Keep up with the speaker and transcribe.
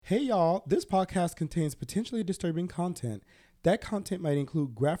Hey y'all, this podcast contains potentially disturbing content. That content might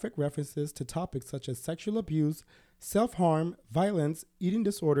include graphic references to topics such as sexual abuse, self-harm, violence, eating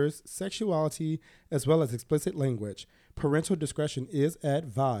disorders, sexuality, as well as explicit language. Parental discretion is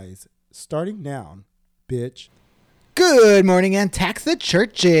advised. Starting now, bitch. Good morning and tax the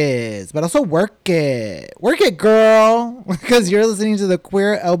churches, but also work it. Work it, girl, because you're listening to the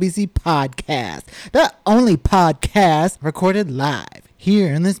Queer LBC podcast, the only podcast recorded live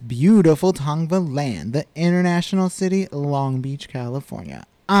here in this beautiful Tongva land, the international city, Long Beach, California.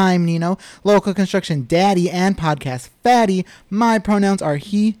 I'm Nino, local construction daddy and podcast fatty. My pronouns are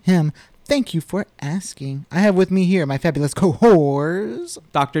he, him. Thank you for asking. I have with me here my fabulous cohorts.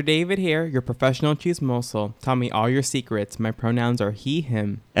 Dr. David here, your professional chismoso. Tell me all your secrets. My pronouns are he,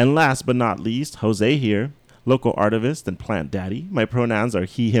 him. And last but not least, Jose here, local artivist and plant daddy. My pronouns are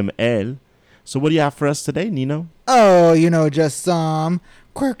he, him, él. So what do you have for us today, Nino? Oh, just some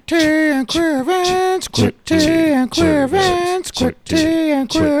quirk tea and queer events, quick tea and queer events, quick tea and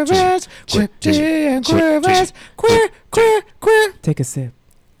queer events, quick tea and queer events, queer. Take a sip.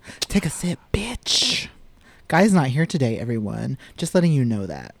 Take a sip, bitch. Guy's not here today, everyone. Just letting you know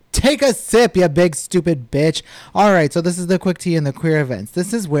that. Take a sip, you big stupid bitch. All right, so this is the quick tea and the queer events.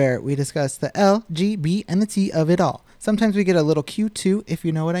 This is where we discuss the L, G, B, and the T of it all. Sometimes we get a little Q too, if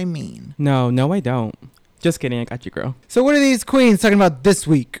you know what I mean. No, I don't. Just kidding, I got you, girl. So what are these queens talking about this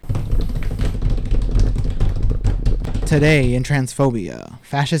week? Today in transphobia,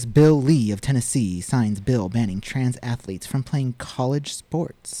 fascist Bill Lee of Tennessee signs bill banning trans athletes from playing college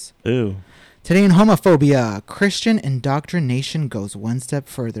sports. Ooh. Today in homophobia, Christian indoctrination goes one step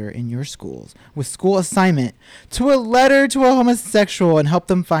further in your schools with school assignment to a letter to a homosexual and help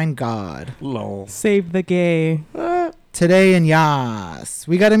them find God. Lol. Save the gay. Today in Yas,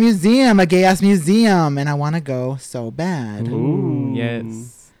 we got a museum, a gay-ass museum, and I want to go so bad. Ooh,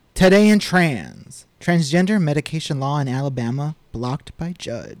 yes. Today in transgender medication law in Alabama blocked by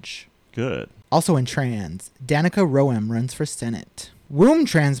judge. Good. Also in trans, Danica Roem runs for Senate. Womb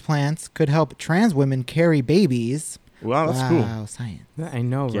transplants could help trans women carry babies. Wow, that's cool. Wow, science. I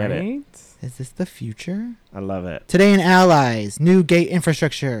know, Get right? Is this the future? I love it. Today in allies, new gay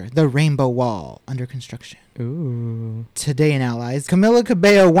infrastructure, the Rainbow Wall, under construction. Ooh. Today in allies, Camila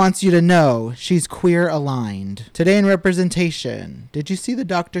Cabello wants you to know she's queer aligned. Today in representation, did you see the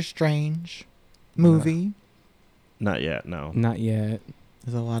Doctor Strange movie? Not yet, no. Not yet.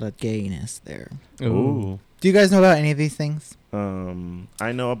 There's a lot of gayness there. Ooh. Do you guys know about any of these things?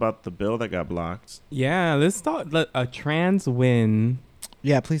 I know about the bill that got blocked. Yeah, let's talk. A trans win.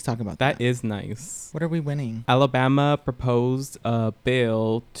 Yeah, please talk about that. That is nice. What are we winning? Alabama proposed a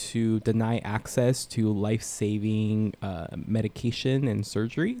bill to deny access to life-saving medication and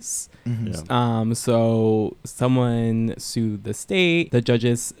surgeries. Mm-hmm. Yeah. So someone sued the state. The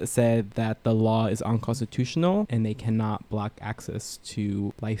judges said that the law is unconstitutional and they cannot block access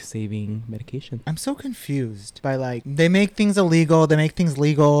to life-saving medication. I'm so confused by they make things illegal, they make things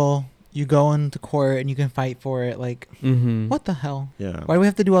legal. You go into court and you can fight for it. What the hell? Yeah. Why do we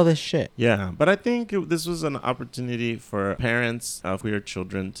have to do all this shit? Yeah, but I think this was an opportunity for parents of queer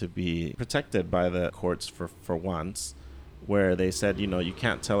children to be protected by the courts for once, where they said, you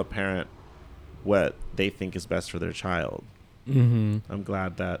can't tell a parent what they think is best for their child. Mm-hmm. I'm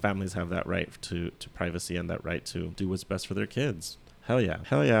glad that families have that right to privacy and that right to do what's best for their kids. Hell yeah.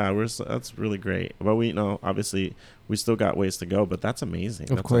 That's really great. But obviously, we still got ways to go, but that's amazing.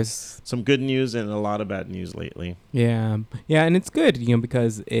 Of That's course. some good news and a lot of bad news lately. Yeah, and it's good,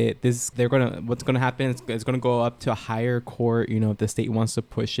 because what's gonna happen is it's gonna go up to a higher court. If the state wants to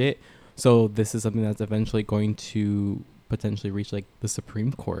push it, so this is something that's eventually going to potentially reach the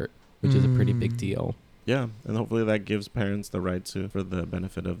Supreme Court, which is a pretty big deal. Yeah, and hopefully that gives parents the right for the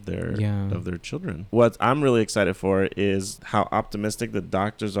benefit of their children. What I'm really excited for is how optimistic the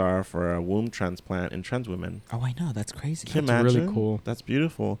doctors are for a womb transplant in trans women. Oh, I know. That's crazy. Can you That's imagine? really cool. That's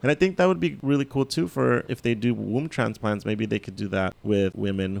beautiful. And I think that would be really cool too for if they do womb transplants, maybe they could do that with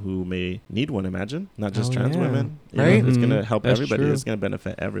women who may need one, imagine. Not just trans women. Right? It's going to help That's everybody. true. It's going to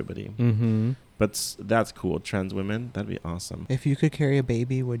benefit everybody. Mm-hmm. But that's cool. Trans women, that'd be awesome. If you could carry a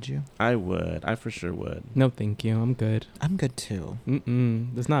baby, would you? I would. I for sure would. No, thank you. I'm good. I'm good too.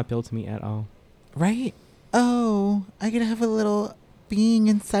 Does not appeal to me at all. Right? Oh, I could have a little being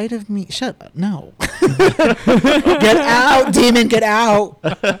inside of me. Shut up. No. Get out, demon. Get out.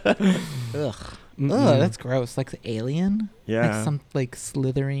 Ugh. Ugh, that's gross. Like the alien? Yeah. Like some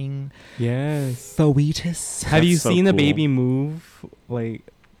slithering Yes. fetus. Have you so seen a cool. baby move?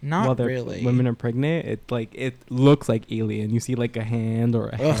 Not while really. women are pregnant, it looks like alien. You see a hand or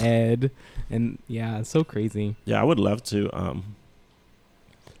a head, and yeah, it's so crazy. Yeah, I would love to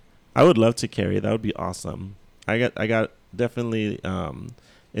I would love to carry. That would be awesome. I got definitely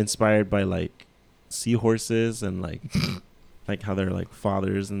inspired by like seahorses and like like how they're like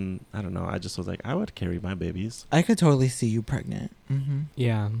fathers, and I don't know. I just was like, I would carry my babies. I could totally see you pregnant. Mm-hmm.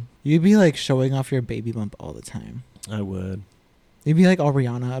 Yeah. You'd be like showing off your baby bump all the time. I would. You'd be like all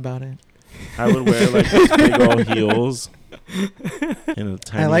Rihanna about it. I would wear like these big old heels and a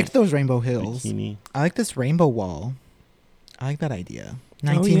tiny I liked those rainbow hills. bikini. I like this rainbow wall. I like that idea.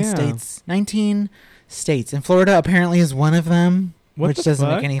 19 yeah. states. 19 states. And Florida apparently is one of them, What which the doesn't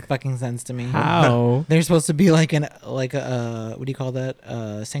fuck? make any fucking sense to me. How? They're supposed to be like a what do you call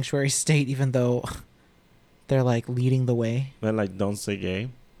that? Sanctuary state, even though they're like leading the way. Then like don't say gay.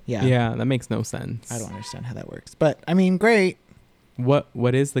 Yeah. Yeah, that makes no sense. I don't understand how that works. But I mean, great.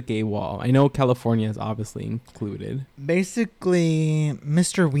 What is the gay wall? I know California is obviously included. Basically,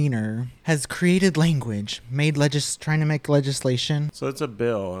 Mr. Wiener has created language, trying to make legislation. So it's a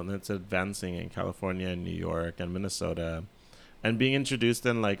bill and it's advancing in California and New York and Minnesota and being introduced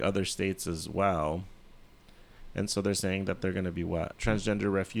in like other states as well. And so they're saying that they're going to be what?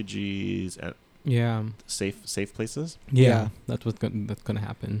 Transgender refugees and Yeah. safe places? Yeah. That's gonna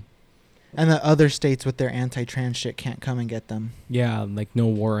happen. And the other states with their anti-trans shit can't come and get them. Yeah, like no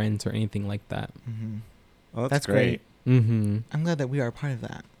warrants or anything like that. Mm-hmm. Oh, That's great. Mm-hmm. I'm glad that we are a part of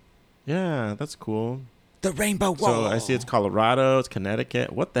that. Yeah, that's cool. The Rainbow Wall. So I see it's Colorado, it's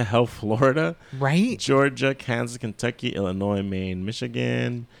Connecticut. What the hell, Florida? Right? Georgia, Kansas, Kentucky, Illinois, Maine,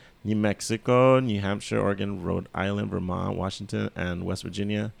 Michigan, New Mexico, New Hampshire, Oregon, Rhode Island, Vermont, Washington, and West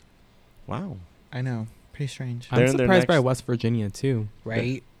Virginia. Wow. I know. Pretty strange. They're I'm in their surprised by next- West Virginia too.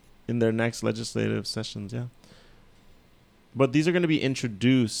 Right? In their next legislative sessions, yeah. But these are going to be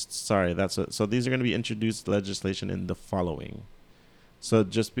introduced. Sorry, so these are going to be introduced legislation in the following. So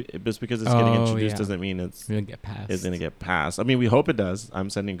just because it's getting Oh, introduced yeah. doesn't mean it's We're gonna get passed. going to get passed. I mean, we hope it does. I'm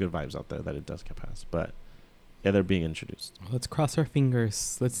sending good vibes out there that it does get passed. But yeah, they're being introduced. Let's cross our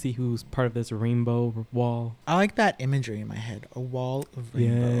fingers. Let's see who's part of this rainbow wall. I like that imagery in my head. A wall of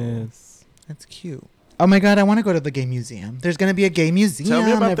rainbow. Yes. That's cute. Oh my god, I want to go to the gay museum. There's going to be a gay museum. Tell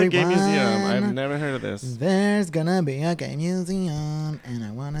me about everyone. the gay museum. I've never heard of this. There's gonna be a gay museum, and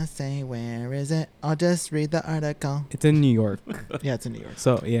I wanna say, where is it? I'll just read the article. It's in New York. Yeah, it's in New York.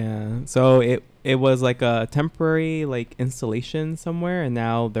 So yeah. So it was like a temporary like installation somewhere, and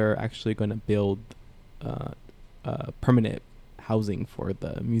now they're actually gonna build permanent housing for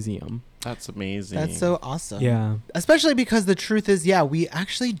the museum. That's amazing. That's so awesome. Yeah. Especially because the truth is, yeah, we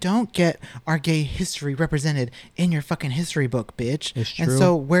actually don't get our gay history represented in your fucking history book, bitch. It's And true.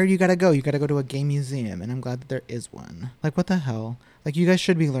 so where do you gotta go? You gotta go to a gay museum, and I'm glad that there is one. Like, what the hell? Like, you guys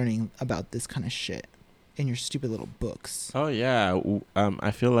should be learning about this kind of shit in your stupid little books. Oh yeah.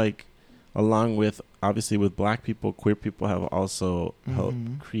 I feel like along with obviously with black people, queer people have also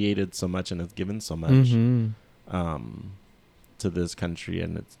helped created so much and has given so much to this country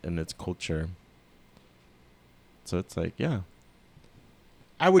and its culture. So it's like, yeah.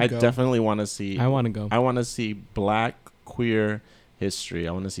 I would I go. definitely want to see I want to go. I want to see black queer history.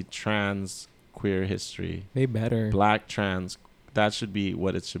 I want to see trans queer history. They better. Black trans, that should be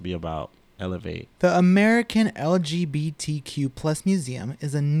what it should be about. Elevate. The American LGBTQ Plus Museum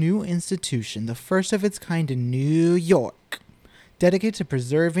is a new institution, the first of its kind in New York, dedicated to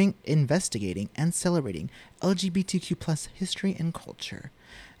preserving, investigating, and celebrating LGBTQ plus history and culture.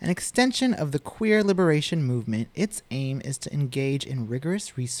 An extension of the queer liberation movement, its aim is to engage in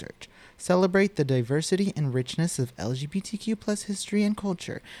rigorous research, celebrate the diversity and richness of LGBTQ plus history and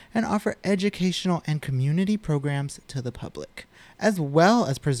culture, and offer educational and community programs to the public, as well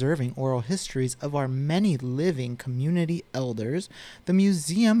as preserving oral histories of our many living community elders. The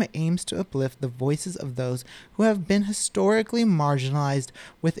museum aims to uplift the voices of those who have been historically marginalized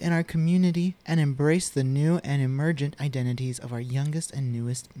within our community and embrace the new and emergent identities of our youngest and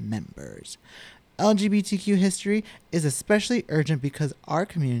newest members. LGBTQ history is especially urgent because our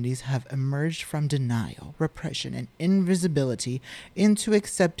communities have emerged from denial, repression, and invisibility into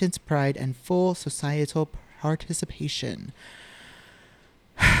acceptance, pride, and full societal participation.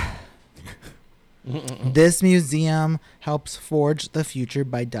 This museum helps forge the future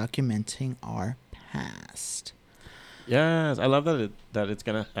by documenting our past. Yes, I love that it's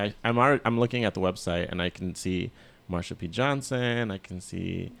gonna. I'm looking at the website and I can see Marsha P. Johnson. I can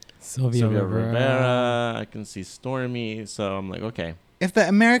see Sylvia Rivera. I can see Stormy. So I'm like, okay. If the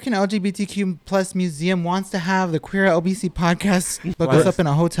American LGBTQ Plus Museum wants to have the Queer LBC podcast, look us up in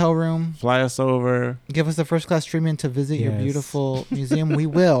a hotel room, Fly us over. give us a first class treatment to visit your Yes. beautiful museum, we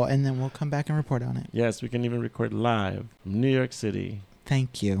will, and then we'll come back and report on it. Yes, we can even record live from New York City.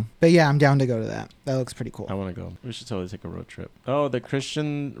 Thank you. But yeah, I'm down to go to that. That looks pretty cool. I want to go. We should totally take a road trip. Oh, the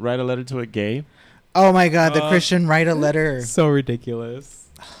Christian write a letter to a gay. Oh my God, the Christian write a letter. So ridiculous.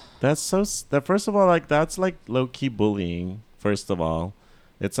 That's so. That first of all, like that's like low key bullying. First of all,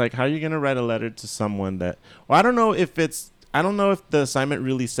 it's like how are you gonna write a letter to someone that? Well, I don't know if the assignment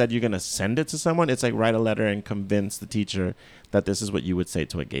really said you're gonna send it to someone. It's like write a letter and convince the teacher that this is what you would say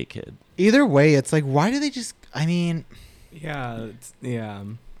to a gay kid. Either way, it's like, why do they just? I mean, Yeah. Yeah.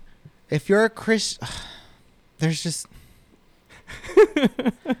 if you're a Christian, there's just.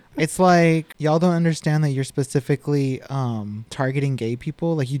 It's like y'all don't understand that you're specifically targeting gay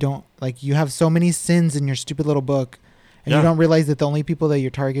people. Like you have so many sins in your stupid little book, and you don't realize that the only people that you're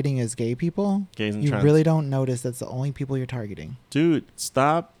targeting is gay people. Gays and you trans. really don't notice that's the only people you're targeting. Dude,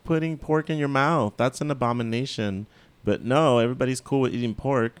 stop putting pork in your mouth. That's an abomination. But no, everybody's cool with eating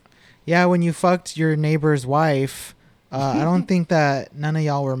pork. Yeah, when you fucked your neighbor's wife, I don't think that none of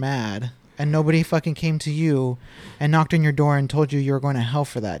y'all were mad. And nobody fucking came to you and knocked on your door and told you were going to hell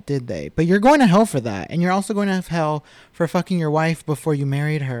for that, did they? But you're going to hell for that. And you're also going to have hell for fucking your wife before you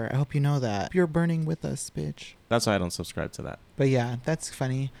married her. I hope you know that. You're burning with us, bitch. That's why I don't subscribe to that. But yeah, that's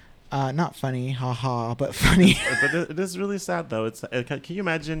funny. Not funny, haha, but funny. But it is really sad, though. Can you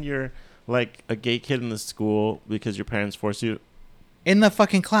imagine you're like a gay kid in the school because your parents force you? In the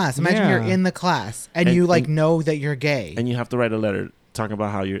fucking class. Imagine you're in the class and you know that you're gay. And you have to write a letter talking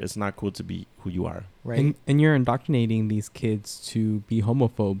about how it's not cool to be who you are. Right. And you're indoctrinating these kids to be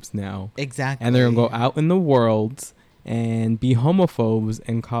homophobes now. Exactly. And they're going to go out in the world and be homophobes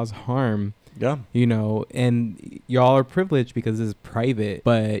and cause harm. Yeah. You know, and y'all are privileged because it's private,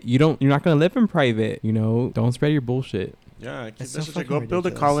 but you're not going to live in private, you know? Don't spread your bullshit. Yeah. It's so Go build a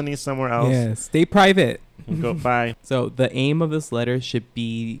ridiculous. colony somewhere else. Yeah, stay private. And go bye. So the aim of this letter should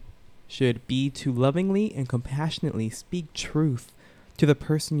be to lovingly and compassionately speak truth to the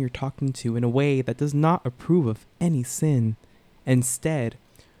person you're talking to in a way that does not approve of any sin. Instead,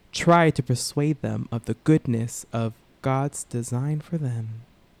 try to persuade them of the goodness of God's design for them.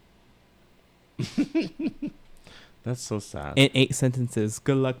 That's so sad. In 8 sentences.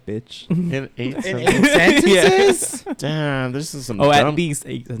 Good luck, bitch. In 8 In sentences? 8 sentences? Damn, this is some Oh, dumb... at least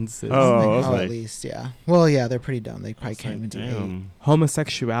 8 sentences. Oh, I was at like... least, yeah. Well, yeah, they're pretty dumb. They probably it's can't like, even do 8. damn.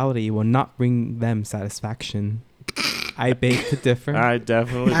 Homosexuality will not bring them satisfaction. I beg to differ. I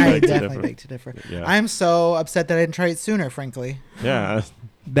definitely I beg to definitely differ. beg to differ. Yeah. I'm so upset that I didn't try it sooner, frankly. Yeah.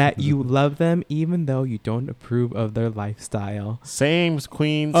 That you love them even though you don't approve of their lifestyle. Same,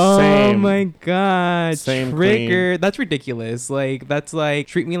 queen. Oh Same. my god. Same, Trigger. That's ridiculous. Like, that's like,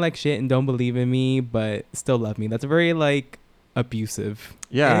 treat me like shit and don't believe in me, but still love me. That's very, like, abusive.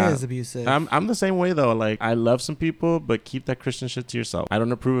 Yeah. It is abusive. I'm the same way though. Like I love some people, but keep that Christian shit to yourself. I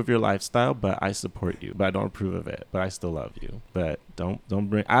don't approve of your lifestyle, but I support you. But I don't approve of it, but I still love you. But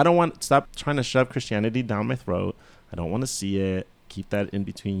stop trying to shove Christianity down my throat. I don't want to see it. Keep that in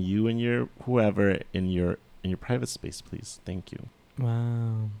between you and your whoever in your private space, please. Thank you.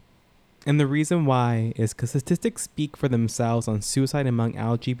 Wow. And the reason why is because statistics speak for themselves on suicide among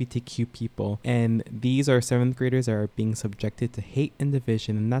LGBTQ people. And these are 7th graders that are being subjected to hate and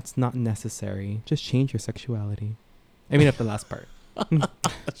division. And that's not necessary. Just change your sexuality. I mean, up the last part.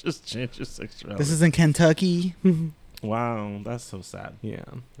 Just change your sexuality. This is in Kentucky. Wow, that's so sad. Yeah.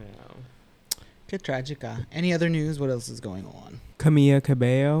 Good tragica. Any other news? What else is going on? Camilla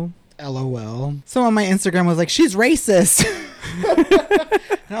Cabello. LOL. Someone on my Instagram was like, she's racist.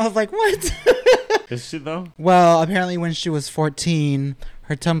 And I was like, what? Is she though? Well, apparently when she was 14,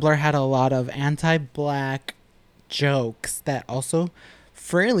 her Tumblr had a lot of anti-black jokes that also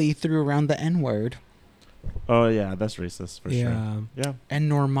freely threw around the N-word. Oh yeah, that's racist for sure. Yeah.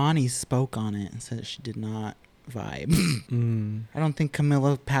 And Normani spoke on it and said that she did not vibe. Mm. I don't think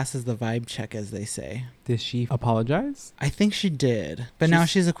Camilla passes the vibe check, as they say. Did she apologize? I think she did. But now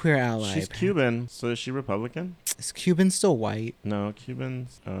she's a queer ally. She's Cuban, so is she Republican? Is Cuban still white? No,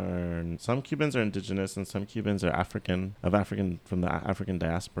 some Cubans are indigenous and some Cubans are from the African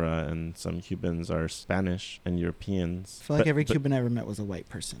diaspora, and some Cubans are Spanish and Europeans. I feel like every Cuban I ever met was a white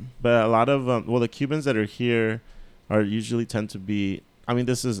person. But a lot of the Cubans that are here are usually tend to be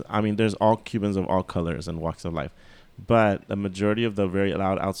there's all Cubans of all colors and walks of life, but the majority of the very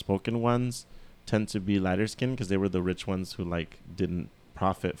loud, outspoken ones tend to be lighter skinned because they were the rich ones who like didn't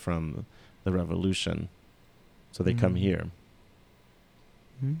profit from the revolution, so they come here.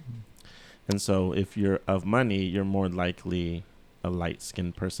 And so if you're of money, you're more likely a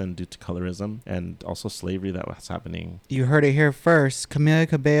light-skinned person due to colorism and also slavery that was happening. You heard it here first. Camila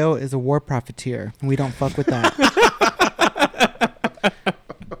Cabello is a war profiteer, and we don't fuck with that.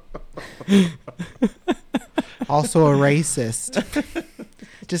 Also a racist.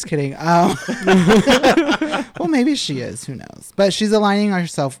 Just kidding. Well, maybe she is. Who knows? But she's aligning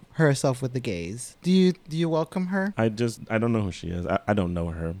herself with the gays. Do you welcome her? I don't know who she is. I don't know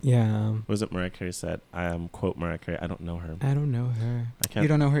her. Yeah. What was it Mariah Carey said? I am quote Mariah Carey. I don't know her. I don't know her. I can't. You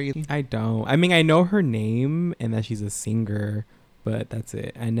don't know her either? I don't. I mean, I know her name and that she's a singer, but that's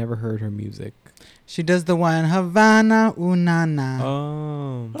it. I never heard her music. She does the one Havana Unana.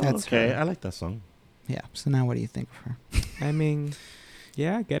 Oh. That's okay. her. I like that song. Yeah. So now what do you think of her? I mean,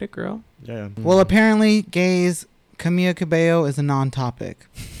 yeah, get it, girl. Yeah. Well, apparently gays, Camila Cabello is a non-topic.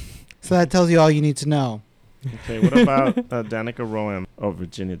 So that tells you all you need to know. Okay. What about Danica Roem? Oh,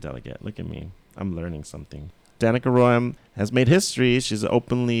 Virginia delegate. Look at me. I'm learning something. Danica Roem has made history. She's an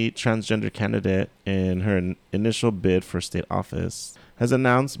openly transgender candidate in her initial bid for state office. Has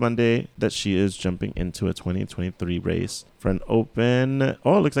announced Monday that she is jumping into a 2023 race for an open, it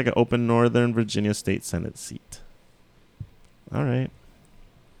looks like an open Northern Virginia State Senate seat. All right.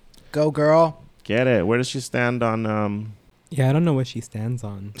 Go, girl. Get it. Where does she stand on, Yeah, I don't know what she stands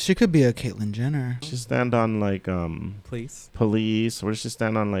on. She could be a Caitlyn Jenner. she stand on like, Please. police? Where does she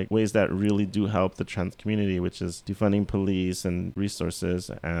stand on like ways that really do help the trans community, which is defunding police and resources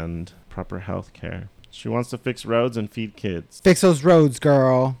and proper health care? She wants to fix roads and feed kids. Fix those roads,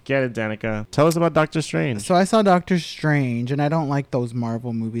 girl. Get it, Danica. Tell us about Doctor Strange. So I saw Doctor Strange, and I don't like those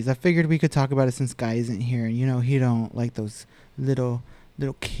Marvel movies. I figured we could talk about it since Guy isn't here. You know, he don't like those little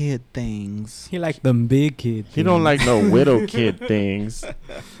kid things. He like them big kids. He don't like no widow kid things.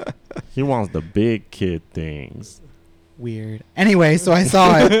 He wants the big kid things. Weird. Anyway, so I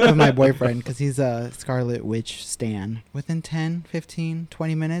saw it with my boyfriend because he's a Scarlet Witch stan. Within 10, 15,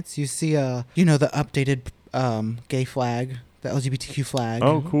 20 minutes, you see the updated gay flag, the LGBTQ flag.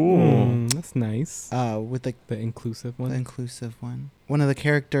 Oh, cool. That's nice. With the inclusive one. inclusive one. One of the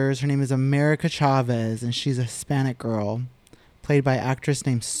characters, her name is America Chavez, and she's a Hispanic girl, played by actress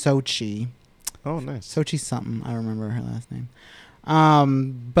named Sochi. Oh, nice. Sochi something. I remember her last name.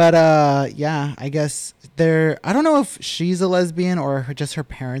 Yeah, I guess I don't know if she's a lesbian or just her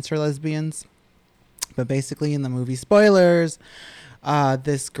parents are lesbians. But basically in the movie, spoilers,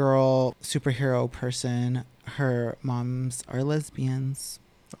 this girl, superhero person, her moms are lesbians.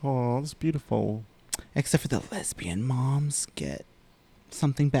 Oh, that's beautiful. Except for the lesbian moms get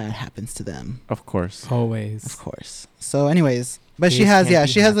something bad happens to them. Of course. Always. Of course. So anyways, but she Gays has, can't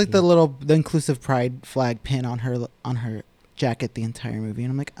be she has like happy. the inclusive pride flag pin on her jacket the entire movie.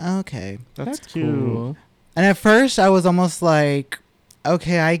 And I'm like, okay. That's cute. cool. And at first I was almost like,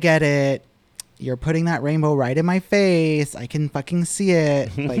 okay, I get it. You're putting that rainbow right in my face. I can fucking see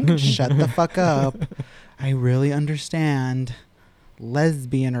it. Like, shut the fuck up. I really understand.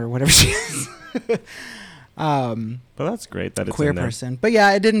 Lesbian or whatever she is. But that's great that it's Queer in there. person. But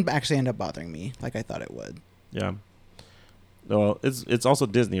yeah, it didn't actually end up bothering me like I thought it would. Yeah. Well, it's also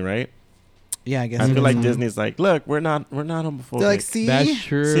Disney, right? Yeah, I guess. I feel like Mhm. Disney's like, look, we're not homophobic. They're like, see? That's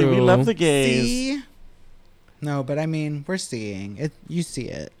true. See, we love the gays. See? No, but I mean, we're seeing it. You see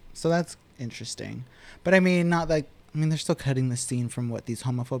it. So that's interesting. But I mean, they're still cutting the scene from what these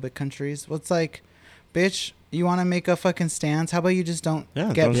homophobic countries. Well, it's like, bitch, you want to make a fucking stance? How about you just don't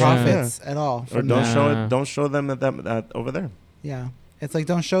get don't show profits at all? Or from don't that? show Nah. it. Don't show them that over there. Yeah. It's like,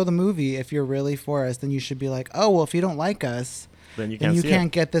 don't show the movie. If you're really for us, then you should be like, oh, well, if you don't like us, Then you then can't you see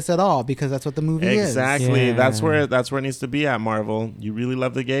can't get this at all because that's what the movie is. Exactly. Yeah. That's where it needs to be at, Marvel. You really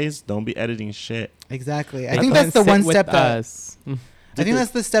love the gays? Don't be editing shit. Exactly. I Let think them that's the sit one with step that us. I think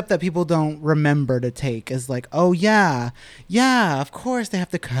that's the step that people don't remember to take is like, oh, yeah, of course they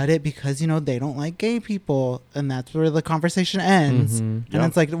have to cut it because, they don't like gay people. And that's where the conversation ends. Mhm. And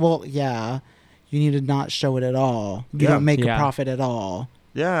it's like, well, yeah, you need to not show it at all. You Yeah. don't make Yeah. a profit at all.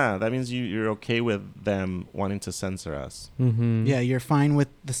 Yeah, that means you're okay with them wanting to censor us. Mhm. Yeah, you're fine with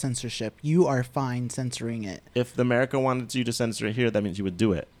the censorship. You are fine censoring it. If America wanted you to censor it here, that means you would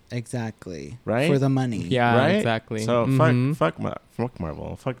do it, Exactly. right? For the money. Yeah, right? exactly. So Mhm. fuck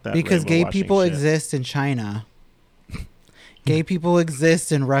Marvel. Fuck that. Because gay rainbow-washing people shit. exist in China. Gay people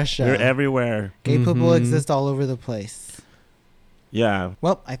exist in Russia. They're everywhere. Gay people Mhm. exist all over the place. Yeah.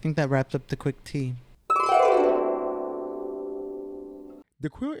 Well, I think that wraps up the quick tea. The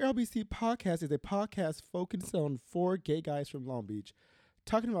Queer LBC podcast is a podcast focused on 4 gay guys from Long Beach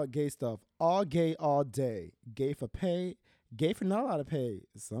talking about gay stuff, all gay all day. Gay for pay, gay for not a lot of pay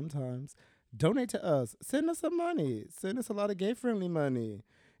sometimes. Donate to us. Send us some money. Send us a lot of gay-friendly money.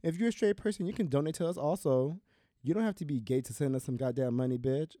 If you're a straight person, you can donate to us also. You don't have to be gay to send us some goddamn money,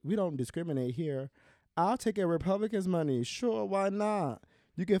 bitch. We don't discriminate here. I'll take a Republican's money. Sure, why not?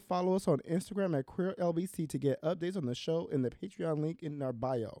 You can follow us on Instagram at QueerLBC to get updates on the show and the Patreon link in our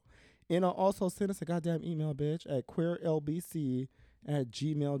bio. And I'll also send us a goddamn email, bitch, at queerlbc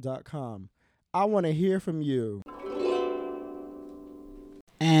gmail.com. I want to hear from you.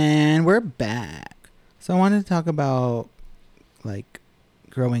 And we're back. So I wanted to talk about, like,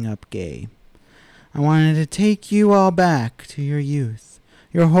 growing up gay. I wanted to take you all back to your youth.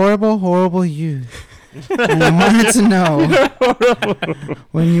 Your horrible, horrible youth. And I wanted to know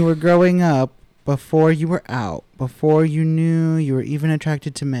when you were growing up, before you were out, before you knew you were even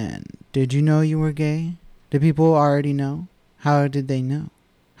attracted to men, did you know you were gay? Did people already know? How did they know?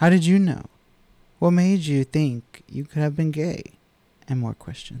 How did you know? What made you think you could have been gay? And more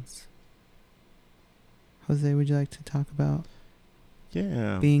questions. Jose, would you like to talk about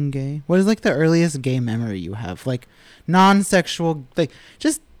Yeah. being gay? What is like the earliest gay memory you have? Like non-sexual, like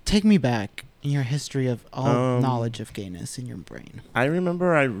just take me back in your history of all knowledge of gayness in your brain. I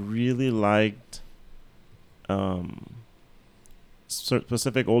remember I really liked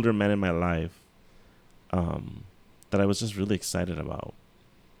specific older men in my life that I was just really excited about.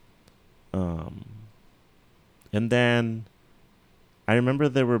 And then I remember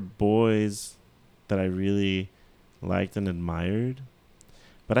there were boys that I really liked and admired.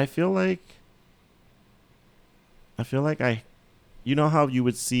 But I feel like you know how you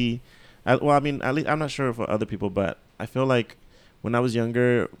would see, at least I'm not sure for other people, but I feel like when I was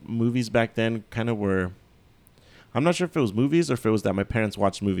younger, movies back then kind of were, I'm not sure if it was movies or if it was that my parents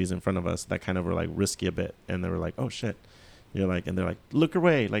watched movies in front of us that kind of were like risky a bit. And they were like, oh shit. You're like, and they're like, look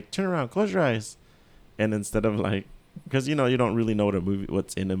away, like turn around, close your eyes. And instead of like, because you don't really know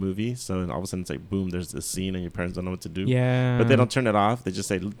what's in a movie. So all of a sudden it's like, boom, there's this scene and your parents don't know what to do. Yeah. But they don't turn it off. They just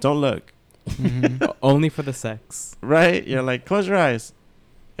say, don't look. Mm-hmm. Only for the sex. Right? You're like, close your eyes.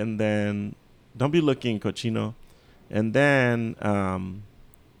 And then don't be looking, cochino. And then,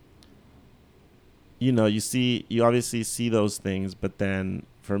 you obviously see those things. But then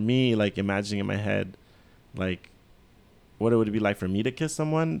for me, like imagining in my head, like, what it would be like for me to kiss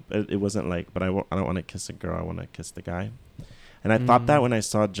someone. It wasn't like, but I don't want to kiss a girl. I want to kiss the guy. And I thought that when I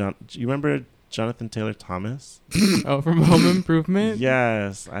saw you remember Jonathan Taylor Thomas? Oh, from Home Improvement?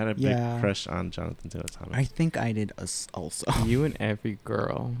 Yes. I had a big Yeah. crush on Jonathan Taylor Thomas. I think I did also. You and every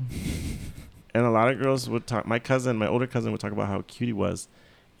girl. And a lot of girls would talk. My older cousin would talk about how cute he was.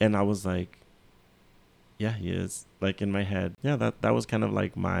 And I was like, yeah, he is. Like in my head. Yeah, that was kind of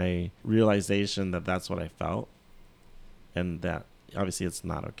like my realization that that's what I felt. And that obviously it's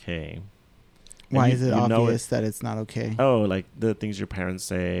not okay. Why And is it obvious that it's not okay? Oh, like the things your parents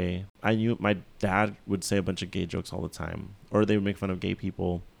say. I knew my dad would say a bunch of gay jokes all the time. Or they would make fun of gay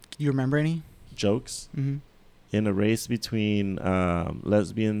people. You remember any? Jokes. Mm-hmm. In a race between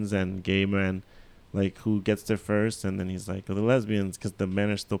lesbians and gay men. Like, who gets there first? And then he's like, oh, the lesbians, because the men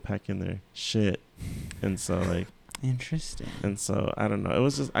are still packing their shit. And so, like... Interesting. And so, I don't know. It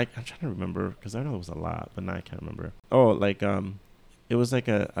was just... I'm trying to remember, because I know it was a lot, but now I can't remember. Oh, like, it was like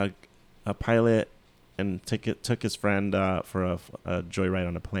a pilot and took his friend for a joyride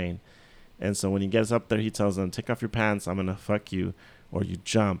on a plane. And so when he gets up there, he tells them, take off your pants, I'm going to fuck you, or you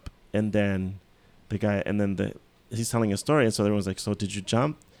jump. And then the guy... And then he's telling a story, and so everyone's like, so did you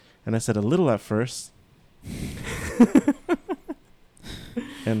jump? And I said, a little at first.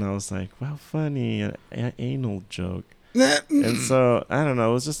 And I was like, wow, funny. An anal joke. And so, I don't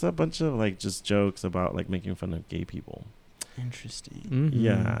know. It was just a bunch of, like, just jokes about, like, making fun of gay people. Interesting. Mhm.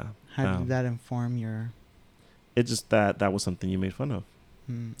 Yeah. How did that inform your... It just that was something you made fun of.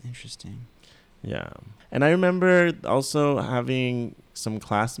 Interesting. Yeah. And I remember also having some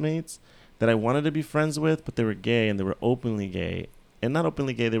classmates that I wanted to be friends with, but they were gay and they were openly gay. And not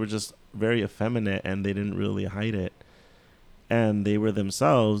openly gay, they were just very effeminate and they didn't really hide it. And they were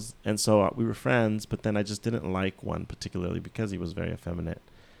themselves. And so we were friends, but then I just didn't like one particularly because he was very effeminate.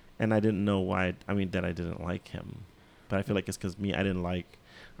 And I didn't know why, that I didn't like him. But I feel like it's because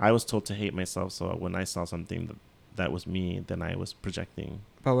I was told to hate myself. So when I saw something that was me, then I was projecting.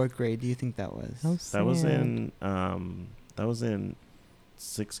 But what grade do you think that was? That was in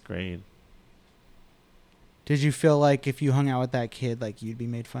 6th grade. Did you feel like if you hung out with that kid, like you'd be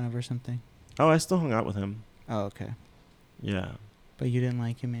made fun of or something? Oh, I still hung out with him. Oh, okay. Yeah. But you didn't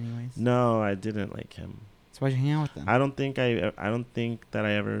like him anyways? No, I didn't like him. So why'd you hang out with them? I don't think that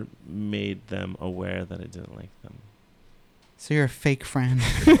I ever made them aware that I didn't like them. So you're a fake friend.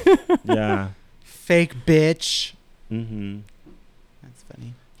 Yeah. Fake bitch. Mm-hmm. That's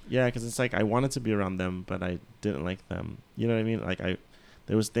funny. Yeah, because it's like I wanted to be around them, but I didn't like them. You know what I mean? Like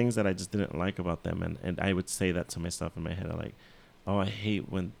there was things that I just didn't like about them, and I would say that to myself in my head, like, oh, I hate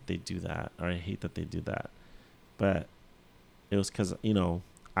when they do that, or I hate that they do that. But it was because,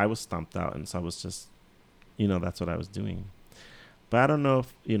 I was stomped out, and so I was just, that's what I was doing. But I don't know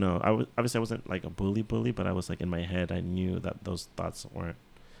if, you know, obviously I wasn't like a bully, but I was like in my head, I knew that those thoughts weren't.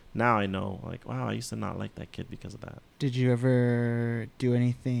 Now I know, like, wow, I used to not like that kid because of that. Did you ever do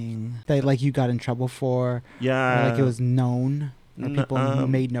anything that like you got in trouble for? Yeah. Or, like it was known or people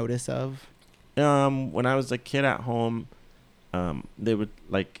made notice of? When I was a kid at home, they would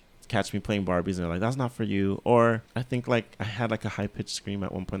like catch me playing Barbies and they're like, that's not for you. Or I think like I had like a high pitched scream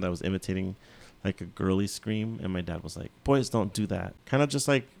at one point that was imitating like a girly scream, and my dad was like, boys don't do that. Kind of just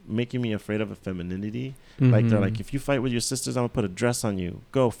like making me afraid of a femininity. Mm-hmm. Like they're like, if you fight with your sisters, I'm gonna put a dress on you.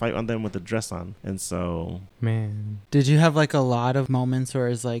 Go fight on them with a dress on. And so man, Did you have like a lot of moments where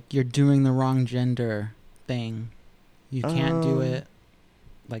it's like you're doing the wrong gender thing? You can't do it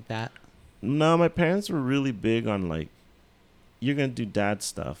like that? no, my parents were really big on like, you're gonna do dad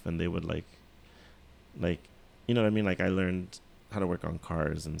stuff, and they would like you know what I mean? Like I learned how to work on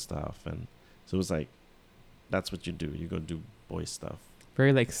cars and stuff, and so it was like, that's what you do. You go do boy stuff.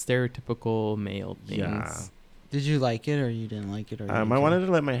 very like stereotypical male things. Yeah. Did you like it or you didn't like it? Or I wanted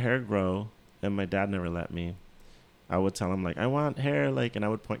to let my hair grow, and my dad never let me. I would tell him like, I want hair, like, and I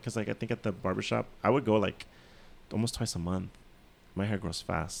would point, because like I think at the barbershop I would go like almost twice a month. My hair grows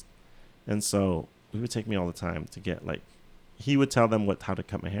fast, and so he would take me all the time to get like, he would tell them how to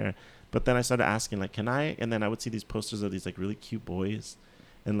cut my hair. But then I started asking like, can I? And then I would see these posters of these like really cute boys,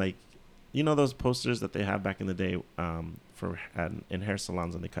 and like, you know those posters that they have back in the day in hair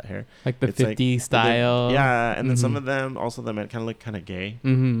salons when they cut hair, like the It's 50 like, style. yeah, and then some Mhm. of them, also the men, kind of look kind of gay.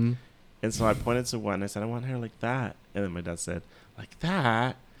 Mm-hmm. And so I pointed to one. I said, I want hair like that. And then my dad said, like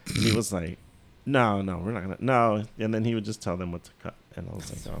that? And he was like, no, we're not going to. No. And then he would just tell them what to cut. And I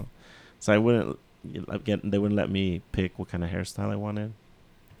was like, oh. So they wouldn't let me pick what kind of hairstyle I wanted.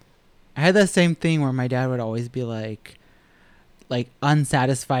 I had that same thing where my dad would always be like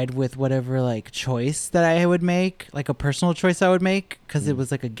unsatisfied with whatever like choice that I would make, like a personal choice I would make, because it was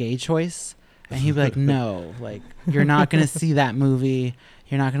like a gay choice, and he'd be like, no, like you're not gonna see that movie,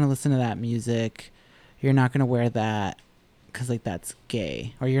 you're not gonna listen to that music, you're not gonna wear that because like that's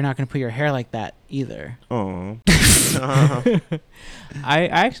gay, or you're not gonna put your hair like that either. Oh. I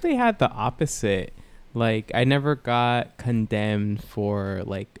actually had the opposite. Like I never got condemned for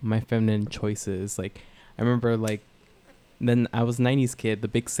like my feminine choices. Like I remember like, then I was 90s kid. The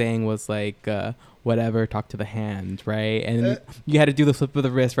big saying was like, whatever, talk to the hand, right? And you had to do the flip of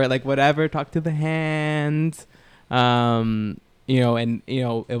the wrist, right? Like whatever, talk to the hand. You know, and you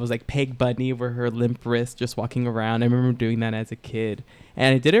know, it was like Peg Bunny with her limp wrist just walking around. I remember doing that as a kid,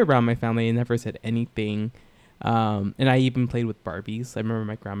 and I did it around my family and never said anything. And I even played with Barbies. I remember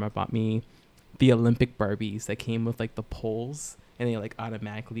my grandma bought me the Olympic Barbies that came with like the poles, and they like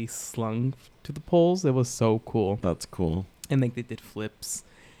automatically slung to the poles. It was so cool. That's cool. And like they did flips.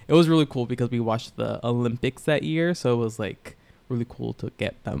 It was really cool because we watched the Olympics that year, so it was like really cool to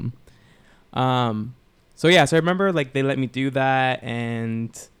get them. So I remember like they let me do that,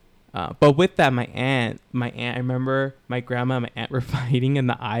 and but with that, my aunt, I remember my grandma and my aunt were fighting in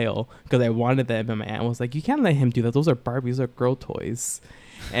the aisle because I wanted them, and my aunt was like, you can't let him do that, those are Barbies, those are girl toys.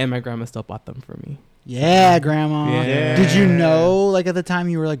 And my grandma still bought them for me. Yeah, grandma. Yeah. Did you know like at the time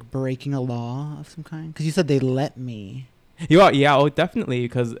you were like breaking a law of some kind? Because you said they let me. Yeah, definitely,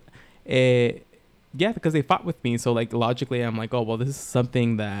 because because they fought with me. So like logically, I'm like, oh well, this is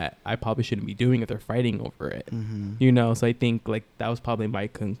something that I probably shouldn't be doing if they're fighting over it. Mm-hmm. You know, so I think like that was probably my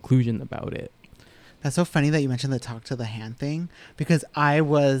conclusion about it. That's so funny that you mentioned the talk to the hand thing, because I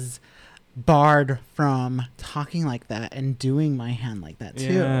was barred from talking like that and doing my hand like that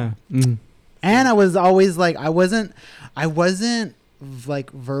too. Yeah. Mm. And I was always like, I wasn't like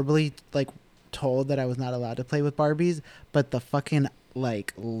verbally like told that I was not allowed to play with Barbies, but the fucking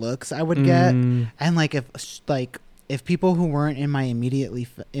like looks I would get, and like if people who weren't in my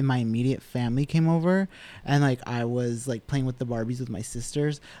immediate family came over and like I was like playing with the Barbies with my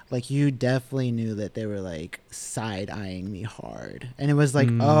sisters, like you definitely knew that they were like side eyeing me hard, and it was like,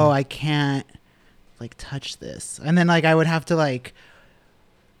 oh, I can't like touch this, and then like I would have to like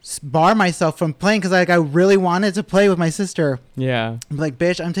bar myself from playing because like I really wanted to play with my sister. Yeah. I'm like,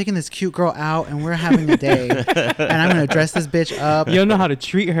 bitch, I'm taking this cute girl out and we're having a day and I'm gonna dress this bitch up. You don't know how to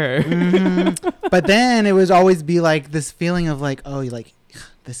treat her. Mm-hmm. But then it would always be like this feeling of like, oh, you like,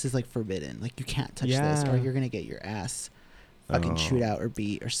 this is like forbidden, like you can't touch this or you're gonna get your ass fucking chewed out or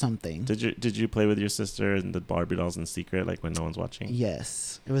beat or something. Did you play with your sister and the Barbie dolls in secret, like when no one's watching?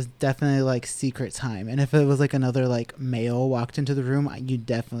 Yes, it was definitely like secret time. And if it was like another like male walked into the room, you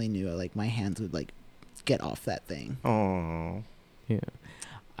definitely knew like my hands would like get off that thing. Oh, yeah.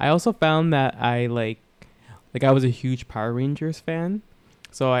 I also found that I like I was a huge Power Rangers fan,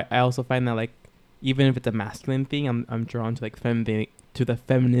 so I also find that like even if it's a masculine thing, I'm drawn to like to the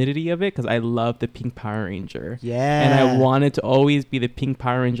femininity of it because I love the pink Power Ranger. Yeah. And I wanted to always be the pink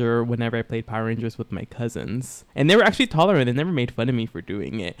Power Ranger whenever I played Power Rangers with my cousins. And they were actually tolerant. They never made fun of me for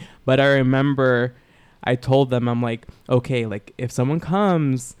doing it. But I remember I told them, I'm like, okay, like if someone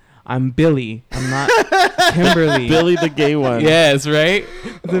comes, I'm Billy. I'm not Kimberly. Billy the gay one. Yes, right?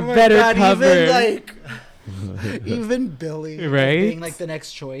 The better cover. Even Billy, Right? being like the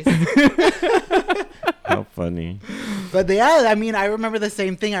next choice. How funny. But yeah, I mean, I remember the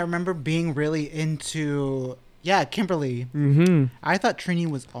same thing. I remember being really into Kimberly. Mm-hmm. I thought Trini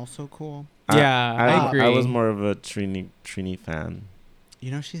was also cool. Yeah, I agree. I was more of a Trini fan.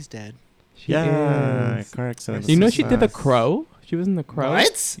 You know, she's dead. She Yeah, is. car accident. You know she did The Success. Crow? She was in The Crow.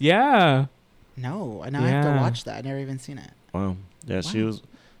 What? Yeah. No, now I have to watch that. I never even seen it. Wow. Yeah, she was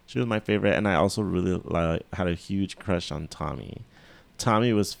my favorite, and I also really had a huge crush on Tommy.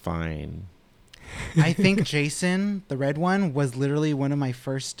 Tommy was fine. I think Jason, the red one, was literally one of my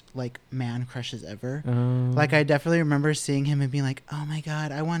first like man crushes ever. Like I definitely remember seeing him and being like, "Oh my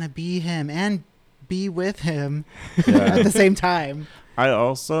god, I want to be him and be with him at the same time." I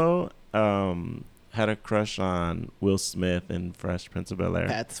also had a crush on Will Smith in Fresh Prince of Bel-Air.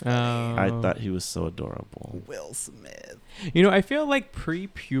 That's funny. I thought he was so adorable. Will Smith. You know, I feel like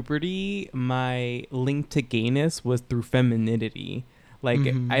pre-puberty, my link to gayness was through femininity. Like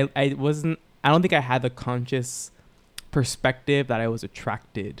I don't think I had the conscious perspective that I was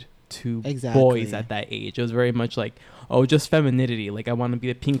attracted to boys at that age. It was very much like, oh, just femininity. Like I want to be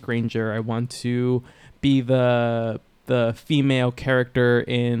the Pink Ranger. I want to be the female character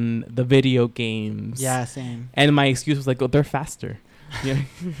in the video games. Yeah, same. And my excuse was like, oh, they're faster. Yeah,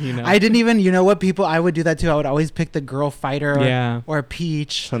 you know. I didn't even, you know what, people, I would do that too. I would always pick the girl fighter or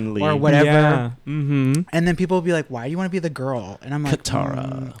Peach Chun-Li. or whatever. Yeah. Mm-hmm. And then people would be like, why do you want to be the girl? And I'm like,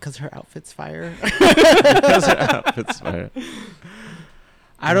 Katara. Because her outfit's fire. Because her outfit's fire.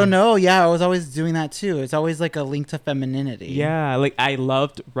 I don't know. Yeah, I was always doing that too. It's always like a link to femininity. Yeah, like I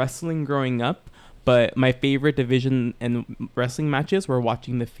loved wrestling growing up, but my favorite division and wrestling matches were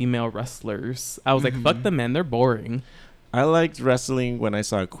watching the female wrestlers. I was like, fuck the men, they're boring. I liked wrestling when I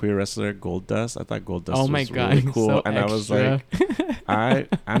saw a queer wrestler, Goldust. I thought Goldust was God, really cool. so and I was extra. like,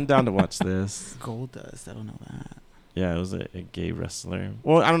 I'm down to watch this. Goldust. I don't know that. Yeah, it was a gay wrestler.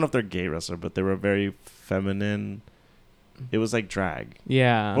 Well, I don't know if they're gay wrestler, but they were very feminine. It was like drag.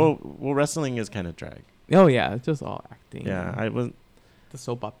 Yeah. Well, wrestling is kind of drag. Oh yeah, it's just all acting. Yeah, I was. The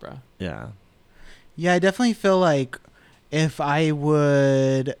soap opera. Yeah. Yeah, I definitely feel like if I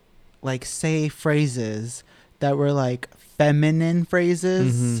would like say phrases that were like feminine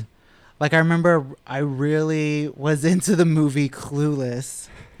phrases, like I remember I really was into the movie Clueless.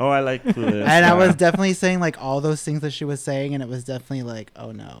 Oh, I like Clueless. And I was definitely saying like all those things that she was saying, and it was definitely like,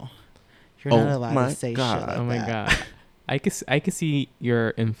 oh no, you're not allowed to say shit like that. Oh my god. I could see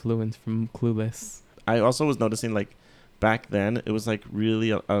your influence from Clueless. I also was noticing like back then it was like really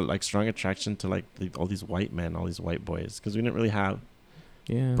a like strong attraction to like all these white men, all these white boys, because we didn't really have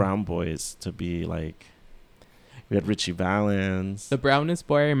brown boys to be like. We had Richie Valens. The brownest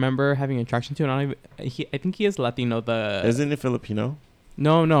boy I remember having attraction to, and I think he is Latino. Isn't he Filipino?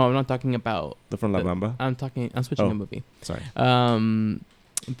 No, I'm not talking about From La Bamba. I'm switching a movie. Sorry.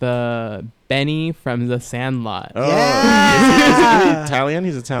 The Benny from The Sandlot. Oh, Yeah. is he Italian?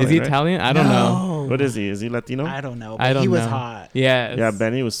 He's Italian. Is he right? Italian? I don't know. What is he? Is he Latino? I don't know. But I don't he was know. hot. Yes. Yeah,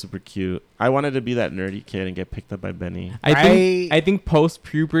 Benny was super cute. I wanted to be that nerdy kid and get picked up by Benny. I think post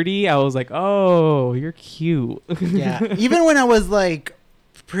puberty, I was like, oh, you're cute. Yeah. Even when I was like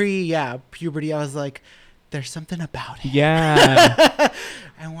puberty, I was like, there's something about him. Yeah.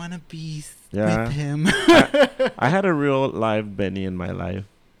 I want to be Yeah. with him. I had a real live Benny in my life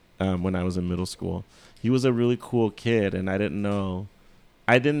when I was in middle school. He was a really cool kid, and I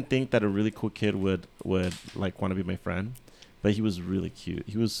didn't think that a really cool kid would like want to be my friend, but he was really cute.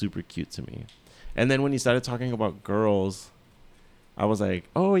 He was super cute to me. And then when he started talking about girls, I was like,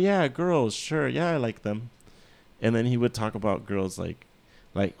 oh yeah, girls, sure, yeah, I like them. And then he would talk about girls like,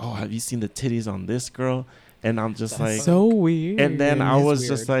 oh, have you seen the titties on this girl? And I'm just That's like, so weird. and then I It is was weird.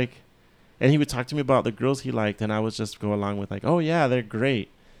 just like, and he would talk to me about the girls he liked, and I would just go along with like, oh yeah, they're great.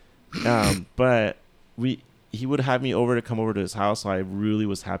 But he would have me come over to his house, so I really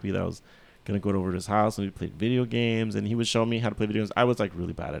was happy that I was gonna go over to his house, and we played video games, and he would show me how to play video games. I was like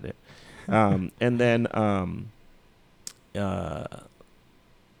really bad at it. And then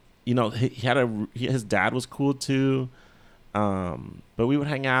you know, his dad was cool too. But we would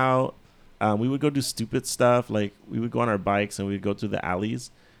hang out. We would go do stupid stuff, like we would go on our bikes and we'd go through the alleys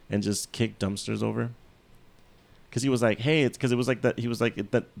and just kick dumpsters over. Cause he was like, hey, it's because it was like that. He was like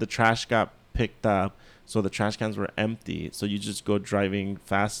the trash got picked up, so the trash cans were empty. So you just go driving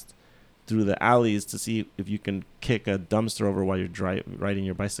fast through the alleys to see if you can kick a dumpster over while you're riding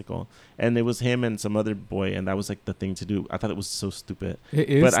your bicycle. And it was him and some other boy, and that was like the thing to do. I thought it was so stupid. It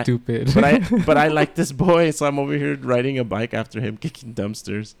is stupid. But I like this boy, so I'm over here riding a bike after him, kicking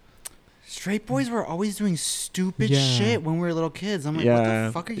dumpsters. Straight boys were always doing stupid Yeah. shit when we were little kids. I'm like, what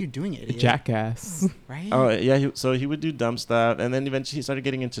the fuck are you doing, idiot? Jackass. Right? Oh yeah, so he would do dumb stuff, and then eventually he started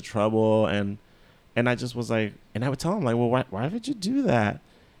getting into trouble, and I just was like, and I would tell him like, well, why would you do that?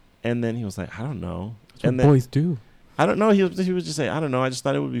 And then he was like, I don't know. That's what And then boys do. I don't know. He would just say, I don't know. I just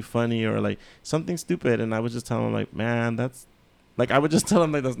thought it would be funny or like something stupid, and I would just tell him like, man, that's like I would just tell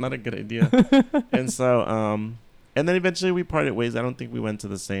him like that's not a good idea. And so and then eventually we parted ways. I don't think we went to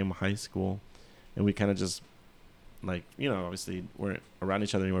the same high school, and we kind of just like, you know, obviously weren't around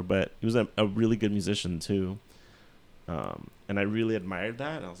each other anymore. But he was a really good musician too, and I really admired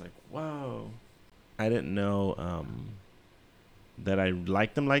that. And I was like, whoa, I didn't know that I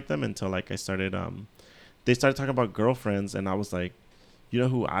liked them until like I started they started talking about girlfriends, and I was like, you know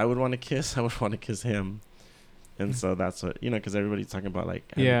who I would want to kiss? I would want to kiss him. And so that's what, you know, because everybody's talking about like,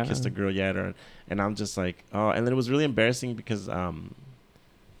 I haven't kissed a girl yet, and I'm just like, oh. And then it was really embarrassing because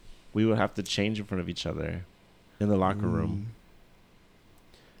we would have to change in front of each other in the locker room.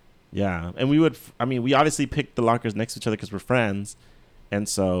 Yeah, and we obviously picked the lockers next to each other because we're friends, and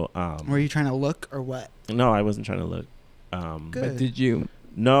so Were you trying to look or what? no, I wasn't trying to look. Good. But did you?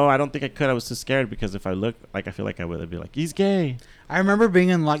 No, I don't think I could. I was too scared because if I looked, like, I feel like I would be like, he's gay. I remember being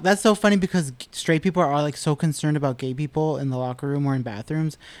in that's so funny because straight people are like so concerned about gay people in the locker room or in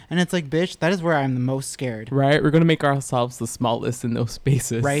bathrooms, and it's like, bitch, that is where I'm the most scared. Right, we're gonna make ourselves the smallest in those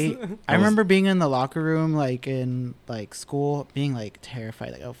spaces. Right. I remember being in the locker room, like in like school, being like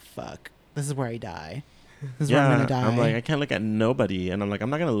terrified, like, oh fuck, this is where I die. This is where I'm gonna die. I'm like, I can't look at nobody, and I'm like, I'm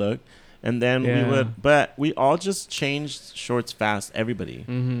not gonna look. And then we all just changed shorts fast. Everybody,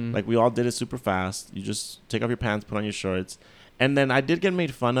 like we all did it super fast. You just take off your pants, put on your shorts. And then I did get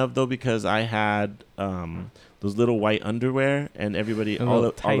made fun of though because I had those little white underwear, and everybody all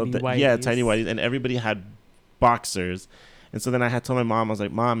of the tiny whities, and everybody had boxers. And so then I had told my mom, I was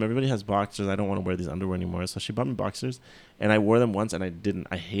like, Mom, everybody has boxers. I don't want to wear these underwear anymore. So she bought me boxers, and I wore them once, and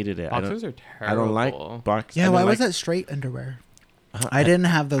I hated it. Boxers are terrible. I don't like boxers. Yeah, why was that straight underwear? I didn't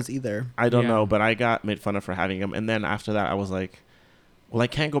have those either. I don't know, but I got made fun of for having them. And then after that, I was like, well, I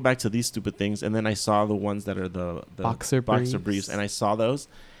can't go back to these stupid things. And then I saw the ones that are the boxer briefs, and I saw those,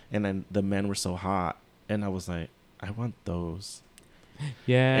 and then the men were so hot, and I was like, I want those.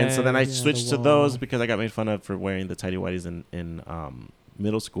 Yeah. And so then I switched to those because I got made fun of for wearing the tighty whities in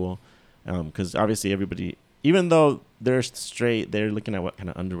middle school, because obviously everybody, even though they're straight, they're looking at what kind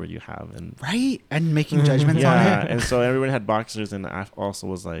of underwear you have, and and making judgments on yeah. it. And so everyone had boxers, and I also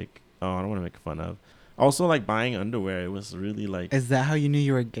was like, oh, I don't want to make fun of. Also, like buying underwear, it was really like. Is that how you knew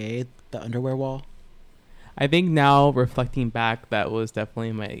you were gay? The underwear wall. I think now reflecting back, that was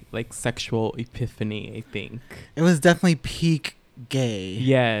definitely my like sexual epiphany. I think it was definitely peak gay.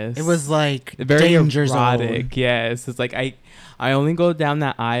 Yes, it was like very danger erotic. zone. Yes, it's like I only go down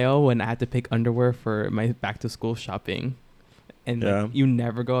that aisle when I had to pick underwear for my back to school shopping, and like, you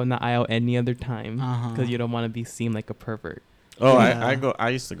never go in the aisle any other time because you don't want to be seen like a pervert. Oh, yeah. I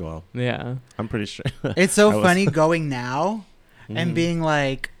used to go. Yeah, I'm pretty sure. It's so funny going now and being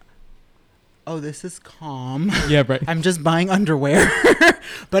like, oh, this is calm. Yeah, right. I'm just buying underwear.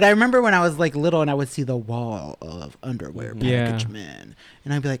 But I remember when I was like little and I would see the wall of underwear package men,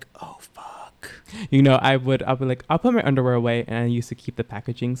 and I'd be like, oh fuck. You know, I'll be like, I'll put my underwear away, and I used to keep the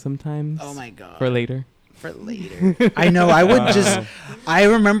packaging sometimes. Oh my god. For later. I know. I would I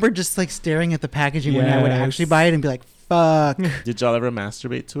remember just like staring at the packaging when I would actually buy it and be like, fuck. Did y'all ever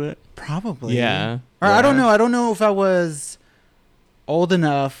masturbate to it? Probably. Yeah. Or I don't know. I don't know if I was old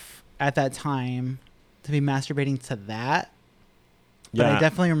enough at that time to be masturbating to that. But I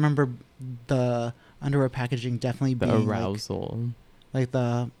definitely remember the underwear packaging definitely being the arousal. Like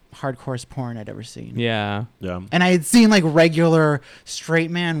the hardcore porn I'd ever seen. Yeah. Yeah. And I had seen like regular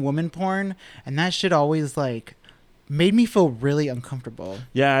straight man woman porn, and that shit always like made me feel really uncomfortable.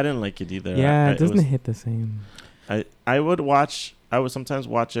 Yeah, I didn't like it either. Yeah, it doesn't hit the same. I would sometimes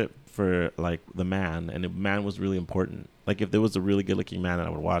watch it for like the man, and the man was really important. Like if there was a really good looking man, then I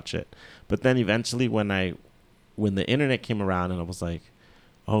would watch it. But then eventually when the internet came around, and I was like,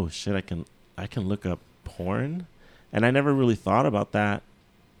 oh shit, I can look up porn, and I never really thought about that,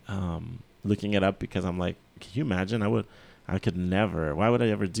 looking it up, because I'm like, can you imagine? I could never. Why would I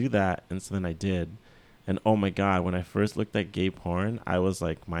ever do that? And so then I did, and oh my god, when I first looked at gay porn, I was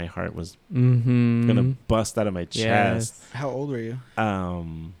like, my heart was gonna bust out of my chest. How old were you?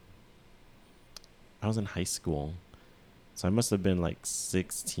 I was in high school. So I must have been like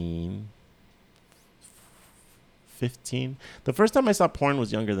 16, 15. The first time I saw porn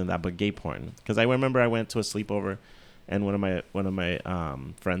was younger than that, but gay porn. Because I remember I went to a sleepover, and one of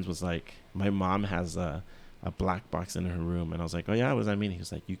my friends was like, my mom has a black box in her room. And I was like, oh yeah, what does that mean? He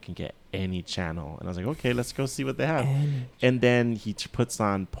was like, you can get any channel. And I was like, okay, let's go see what they have. And then he puts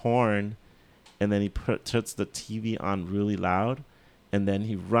on porn, and then he puts the TV on really loud, and then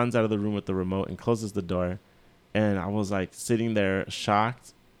he runs out of the room with the remote and closes the door. And I was like sitting there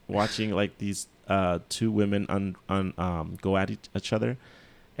shocked, watching like these two women go at each other.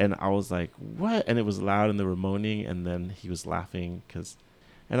 And I was like, what? And it was loud and they were moaning. And then he was laughing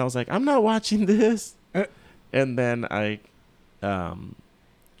and I was like, I'm not watching this. And then you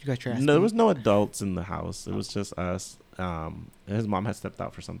got your ass no, there beat? was no adults in the house. It was just us. His mom had stepped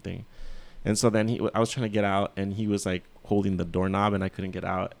out for something. And so then I was trying to get out, and he was like holding the doorknob, and I couldn't get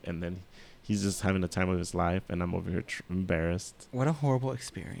out. And then he's just having the time of his life, and I'm over here embarrassed. What a horrible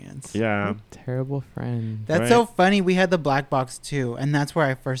experience. Yeah. Terrible friend. That's Right. so funny. We had the black box too, and that's where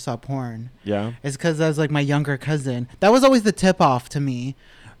I first saw porn. Yeah. It's because I was like my younger cousin. That was always the tip off to me.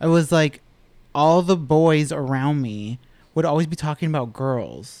 It was like all the boys around me would always be talking about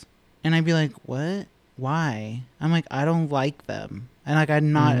girls, and I'd be like, what? Why? I'm like, I don't like them, and like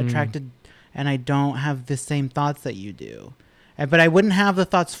I'm not attracted, and I don't have the same thoughts that you do. But I wouldn't have the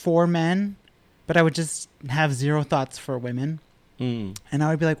thoughts for men, but I would just have zero thoughts for women. Mm. And I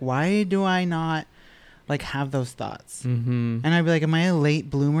would be like, why do I not like have those thoughts? Mm-hmm. And I'd be like, am I a late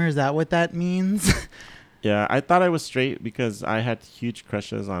bloomer? Is that what that means? Yeah, I thought I was straight because I had huge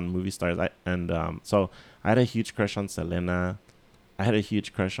crushes on movie stars. So I had a huge crush on Selena. I had a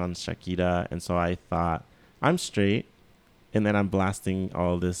huge crush on Shakira. And so I thought, I'm straight. And then I'm blasting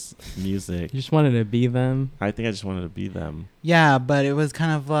all this music. You just wanted to be them. I think I just wanted to be them. Yeah, but it was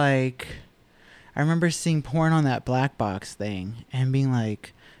kind of like, I remember seeing porn on that black box thing and being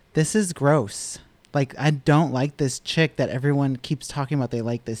like, this is gross. Like, I don't like this chick that everyone keeps talking about. They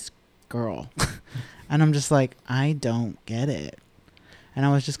like this girl. And I'm just like, I don't get it. And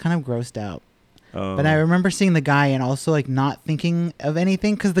I was just kind of grossed out. But I remember seeing the guy and also like not thinking of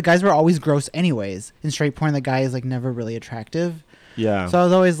anything because the guys were always gross anyways. In straight porn, the guy is like never really attractive. Yeah. So I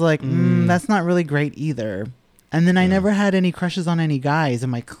was always like, that's not really great either. And then I Yeah. never had any crushes on any guys in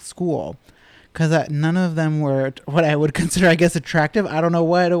my school because none of them were what I would consider, I guess, attractive. I don't know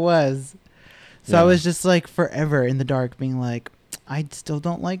what it was. So I Yeah. was just like forever in the dark being like, I still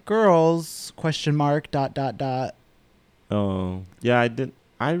don't like girls, ? Oh, yeah,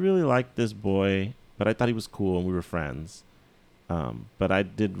 I really liked this boy, but I thought he was cool and we were friends. But I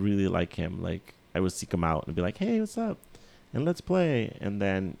did really like him. Like, I would seek him out and be like, hey, what's up? And let's play. And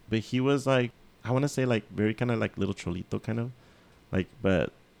then, but he was like, I want to say like very kind of like little cholito kind of. Like,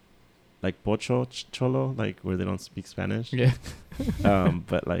 but like pocho cholo, like where they don't speak Spanish. Yeah.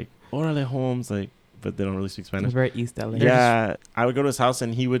 But like, orale Holmes, like, but they don't really speak It Spanish. was very East LA. Yeah, I would go to his house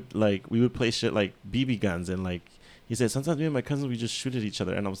and he would like, we would play shit like BB guns and like, he said sometimes me and my cousins we just shoot at each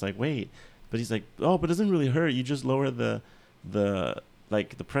other, and I was like, wait, but he's like, oh, but it doesn't really hurt. You just lower the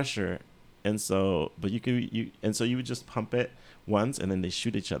like the pressure, and so but you would just pump it once and then they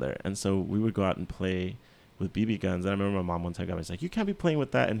shoot each other, and so we would go out and play with BB guns. And I remember my mom one time got me, like, you can't be playing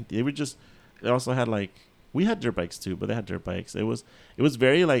with that, and they also had like, we had dirt bikes too, but they had dirt bikes. It was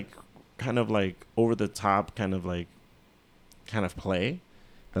very like kind of like over the top kind of play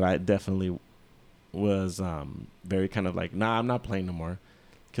that I definitely was very kind of like, nah, I'm not playing no more,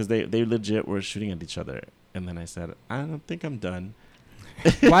 because they legit were shooting at each other. And then I said, I don't think I'm done.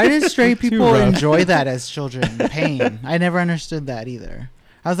 Why did straight Too people rough. enjoy that as children? Pain. I never understood that either.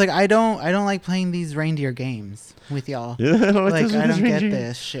 I was like, I don't like playing these reindeer games with y'all. Yeah, I don't Like, this I don't get Ranger.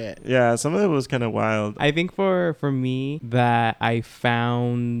 this shit. Yeah, some of it was kind of wild. I think for me that I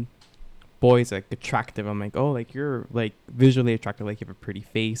found boys like attractive. I'm like, oh, like you're like visually attractive, like you have a pretty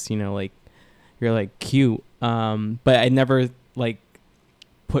face, you know, like you're like cute. But I never like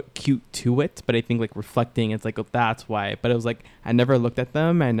put cute to it, but I think like reflecting, it's like, oh, that's why. But it was like I never looked at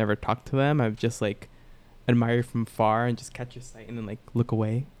them, I never talked to them. I've just like admire from far and just catch your sight and then like look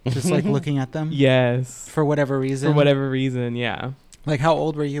away. Just like looking at them. Yes. For whatever reason. For whatever reason, yeah. Like, how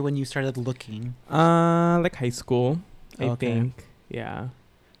old were you when you started looking? Like high school, I Okay. think. Yeah.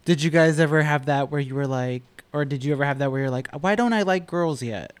 Did you guys ever have that where you were like, or did you ever have that where you're like, why don't I like girls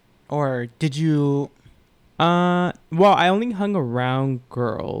yet? Or did you? Well, I only hung around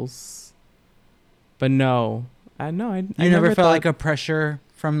girls, but no, I never felt like a pressure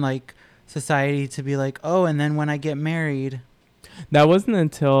from like society to be like, oh, and then when I get married. That wasn't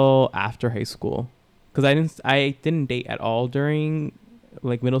until after high school, because I didn't date at all during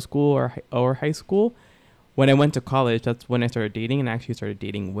like middle school or high school. When I went to college, that's when I started dating, and I actually started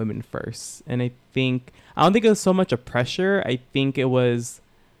dating women first. And I don't think it was so much a pressure. I think it was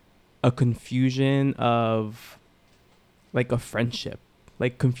a confusion of like a friendship,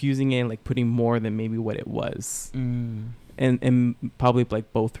 like confusing it and like putting more than maybe what it was. And probably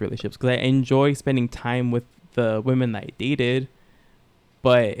like both relationships, because I enjoy spending time with the women that I dated,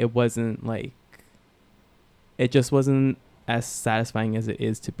 but it just wasn't as satisfying as it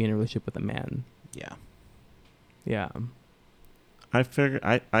is to be in a relationship with a man. Yeah. I figured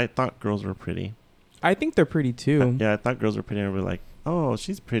I thought girls were pretty. I think they're pretty too. I thought girls were pretty, and we were like, oh,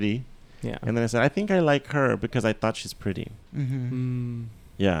 she's pretty. Yeah. And then I said, I think I like her because I thought she's pretty.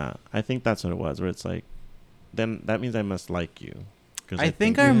 Yeah, I think that's what it was, where it's like, then that means I must like you. I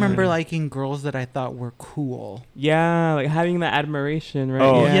think I remember liking girls that I thought were cool. Yeah, like having that admiration, right?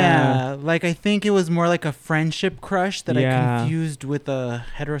 Oh, yeah. Like I think it was more like a friendship crush that I confused with a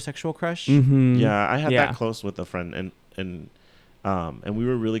heterosexual crush. Yeah, I had that close with a friend, and we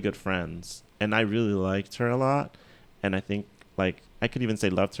were really good friends, and I really liked her a lot, and I think like I could even say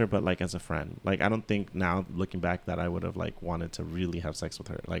loved her, but like as a friend. Like I don't think now looking back that I would have like wanted to really have sex with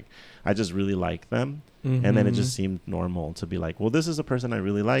her. Like I just really like them. And then it just seemed normal to be like, well, this is a person I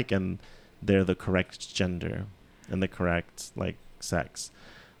really like, and they're the correct gender and the correct like sex.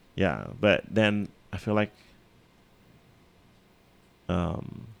 Yeah, but then I feel like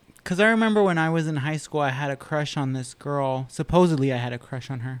because I remember when I was in high school, I had a crush on this girl. Supposedly I had a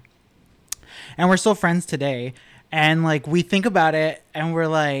crush on her, and we're still friends today. And like we think about it and we're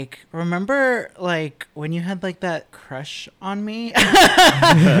like, remember like when you had like that crush on me?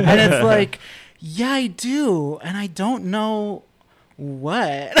 And it's like, yeah, I do. And I don't know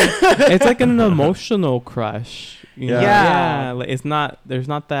what. It's like an emotional crush. You know? Yeah. Like there's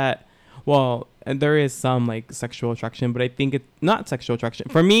not that, well, and there is some like sexual attraction, but I think it's not sexual attraction.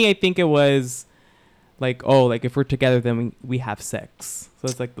 For me, I think it was like, oh, like if we're together, then we have sex. So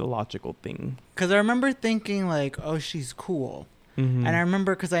it's like the logical thing. Because I remember thinking like, oh, she's cool. And I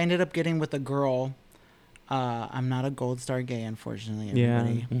remember because I ended up getting with a girl. I'm not a Gold Star gay, unfortunately,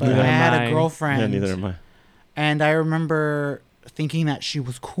 everybody. Yeah. But I had a girlfriend. Yeah, neither am I. And I remember thinking that she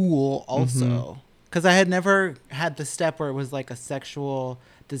was cool also. Because I had never had the step where it was like a sexual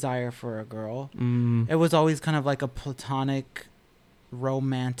desire for a girl. It was always kind of like a platonic,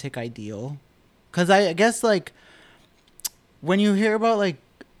 romantic ideal. Because I guess like when you hear about like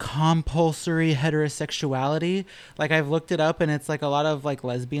compulsory heterosexuality, like I've looked it up and it's like a lot of like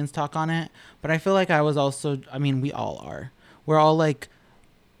lesbians talk on it, but I feel like I was also, I mean, we all are, we're all like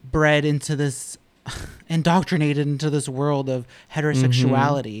bred into this indoctrinated into this world of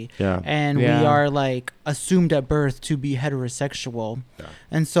heterosexuality. And we are like assumed at birth to be heterosexual.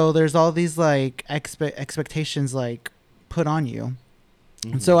 And so there's all these like expectations like put on you.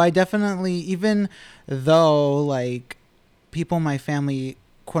 And so I definitely, even though like people in my family,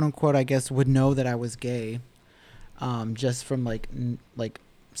 quote unquote, I guess, would know that I was gay, just from like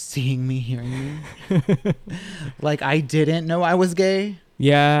seeing me, hearing me, like I didn't know I was gay.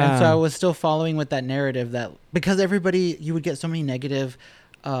 And so I was still following with that narrative that because everybody, you would get so many negative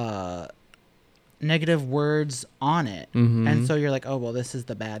words on it. And so you're like, oh, well, this is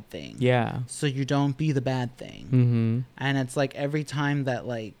the bad thing. So you don't be the bad thing. And it's like every time that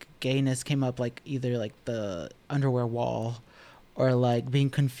like gayness came up, like either like the underwear wall or like being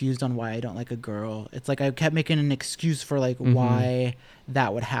confused on why I don't like a girl, it's like I kept making an excuse for like why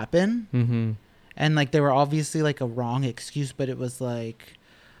that would happen. And like they were obviously like a wrong excuse, but it was like,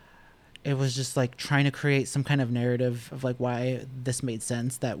 it was just like trying to create some kind of narrative of like why this made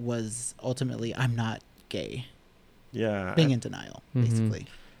sense that was ultimately I'm not gay. Being in denial, basically.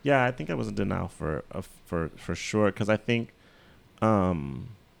 Yeah, I think I was in denial for sure, because I think for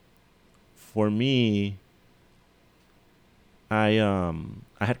me, I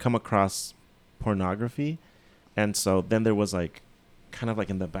had come across pornography, and so then there was like kind of like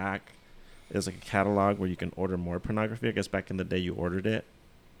in the back there's like a catalog where you can order more pornography. I guess back in the day you ordered it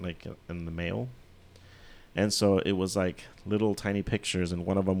like in the mail, and so it was like little tiny pictures, and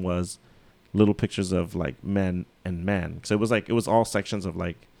one of them was little pictures of like men and men. So it was all sections of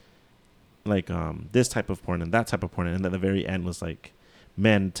like this type of porn and that type of porn, and then the very end was like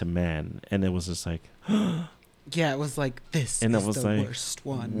men to men, and it was just like yeah, it was like this and is I was the like, worst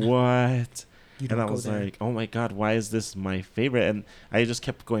one. What? And I was like, oh my God, why is this my favorite? And I just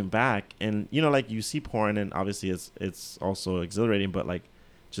kept going back, and you know, like you see porn, and obviously it's also exhilarating, but like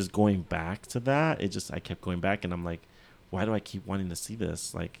just going back to that, I kept going back, and I'm like, why do I keep wanting to see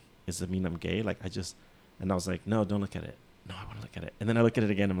this? Like, does it mean I'm gay? Like and I was like, no, don't look at it. No, I want to look at it. And then I look at it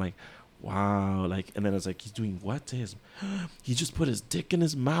again. I'm like, wow, like, and then it's like, he's doing what to his, he just put his dick in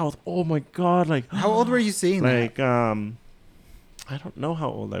his mouth. Oh my God. Like, How old were you seeing like, that? I don't know how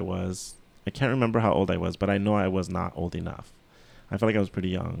old I was. I can't remember how old I was, but I know I was not old enough. I felt like I was pretty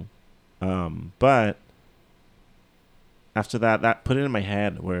young. But after that put it in my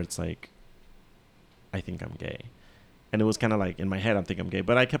head where it's like, I think I'm gay. And it was kind of like in my head, I'm thinking I'm gay,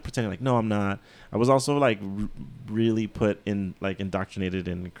 but I kept pretending like, no, I'm not. I was also like really put in, like, indoctrinated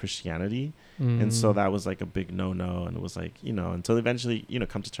in Christianity. And so that was like a big no. And it was like, you know, until eventually, you know,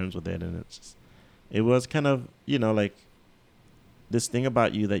 come to terms with it. And it's just, it was kind of, you know, like this thing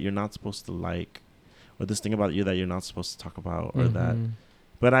about you that you're not supposed to like, or this thing about you that you're not supposed to talk about, or that.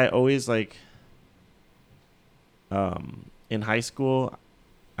 But I always like, in high school,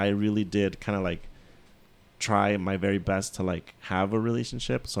 I really did kind of like try my very best to like have a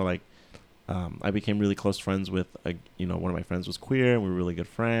relationship. So like, I became really close friends with, you know, one of my friends was queer, and we were really good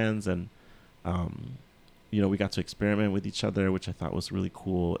friends. And, you know, we got to experiment with each other, which I thought was a really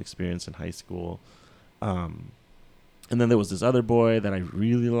cool experience in high school. And then there was this other boy that I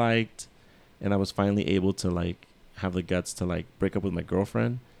really liked, and I was finally able to like have the guts to like break up with my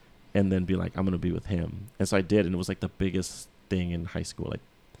girlfriend and then be like, I'm going to be with him. And so I did. And it was like the biggest thing in high school. Like,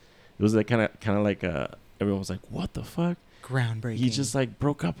 it was like kind of like, everyone was like, what the fuck? Groundbreaking. He just like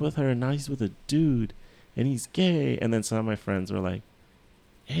broke up with her, and now he's with a dude and he's gay. And then some of my friends were like,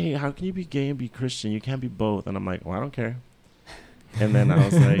 hey, how can you be gay and be Christian? You can't be both. And I'm like, well, I don't care. And then I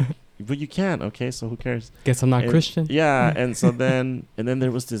was like, but you can't. Okay, so who cares? Guess I'm not And- Christian. Yeah. And so then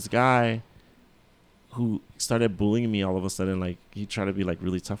there was this guy who started bullying me all of a sudden. Like, he tried to be like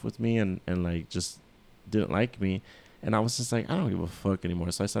really tough with me, and like just didn't like me. And I was just like, I don't give a fuck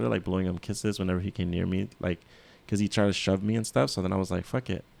anymore. So I started like blowing him kisses whenever he came near me, like, because he tried to shove me and stuff. So then I was like, fuck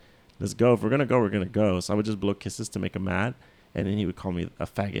it, let's go. If we're gonna go, we're gonna go. So I would just blow kisses to make him mad, and then he would call me a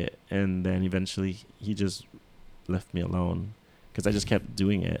faggot. And then eventually he just left me alone because I just kept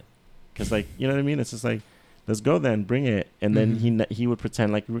doing it. Because, like, you know what I mean? It's just like, let's go then, bring it. And then he would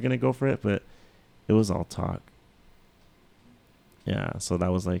pretend like we were gonna go for it, but it was all talk. Yeah, so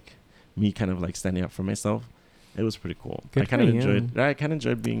that was like me kind of like standing up for myself. It was pretty cool. Good I kind of for you.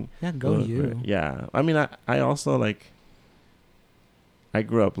 enjoyed being. Yeah, go you. Yeah, I mean, I also like. I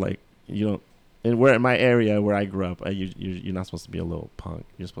grew up like, you know, in my area where I grew up, you're not supposed to be a little punk.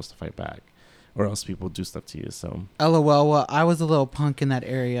 You're supposed to fight back, or else people do stuff to you. So. LOL. Well, I was a little punk in that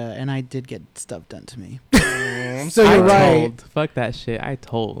area, and I did get stuff done to me. So you're I right. told. Fuck that shit. I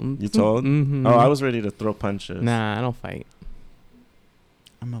told. You told? Mm-hmm. Oh, I was ready to throw punches. Nah, I don't fight.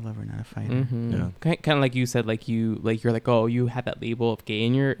 I'm a lover, not a fighter. Mm-hmm. Yeah. Kind of like you said, like you're like, oh, you had that label of gay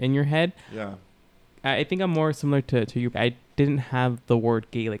in your head. Yeah. I think I'm more similar to you. I didn't have the word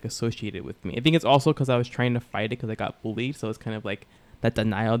gay like associated with me. I think it's also because I was trying to fight it because I got bullied. So it's kind of like that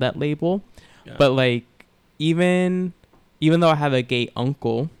denial of that label. Yeah. But like even though I have a gay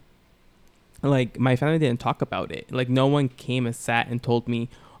uncle, like my family didn't talk about it. Like no one came and sat and told me,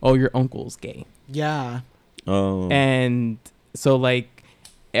 oh, your uncle's gay. Yeah. Oh. And so like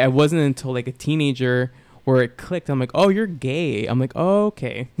it wasn't until like a teenager where it clicked. I'm like, oh, you're gay. I'm like, oh,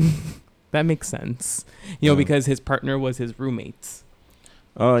 okay. That makes sense. You know, Yeah. because his partner was his roommate.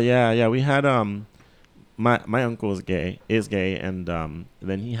 Oh yeah. We had my uncle is gay, and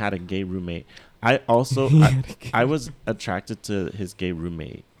then he had a gay roommate. I also I was attracted to his gay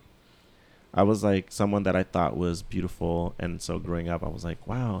roommate. I was like someone that I thought was beautiful, and so growing up I was like,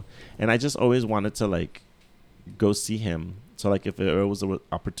 wow. And I just always wanted to like go see him. So like if there was an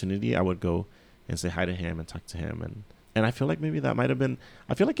opportunity, I would go and say hi to him and talk to him, and I feel like maybe that might have been,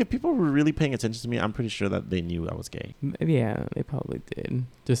 I feel like if people were really paying attention to me, I'm pretty sure that they knew I was gay. Yeah, they probably did.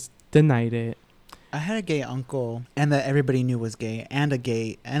 Just denied it. I had a gay uncle, and that everybody knew was gay, and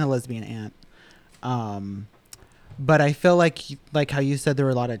a lesbian aunt. But I feel like how you said there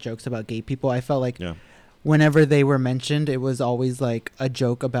were a lot of jokes about gay people. I felt like Yeah. whenever they were mentioned, it was always like a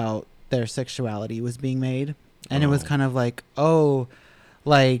joke about their sexuality was being made, and it was Oh. kind of like, oh,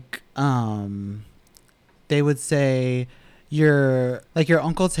 like they would say your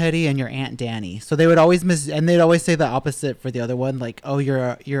Uncle Teddy and your Aunt Danny. So they would always they'd always say the opposite for the other one, like, oh,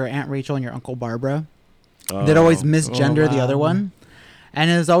 your Aunt Rachel and your Uncle Barbara. They'd always misgender the other wow. one. And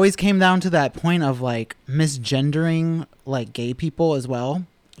it always came down to that point of like misgendering like gay people as well.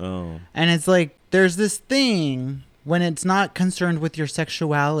 Oh. And it's like there's this thing when it's not concerned with your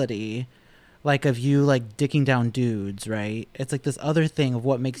sexuality, like of you like dicking down dudes, right? It's like this other thing of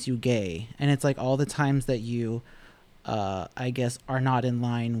what makes you gay. And it's like all the times that you I guess are not in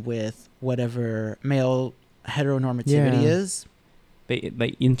line with whatever male heteronormativity Yeah. is. they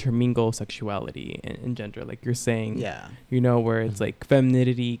like intermingle sexuality and gender, like you're saying. Yeah. You know, where it's like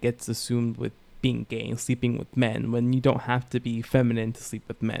femininity gets assumed with being gay and sleeping with men, when you don't have to be feminine to sleep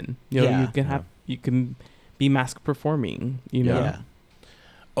with men. You know, Yeah. you can be mask performing. You know. Yeah.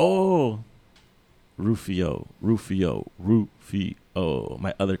 Oh, Rufio.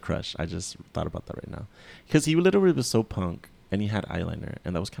 My other crush. I just thought about that right now. Because he literally was so punk, and he had eyeliner,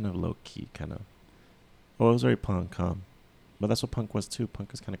 and that was kind of low key, kind of. Well, it was very punk, but that's what punk was too.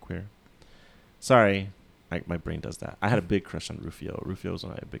 Punk is kind of queer. Sorry, my brain does that. I had a big crush on Rufio. Rufio was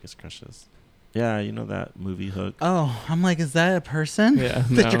one of my biggest crushes. Yeah, you know that movie Hook. Oh, I'm like, is that a person Yeah,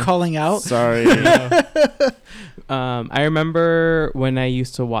 that you're calling out? Sorry. I remember when I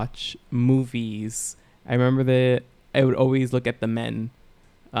used to watch movies, I remember that I would always look at the men.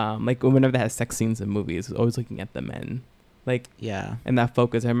 Like whenever they had sex scenes in movies, I was always looking at the men. Like, Yeah. and that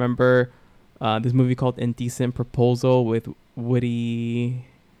focus. I remember this movie called Indecent Proposal with Woody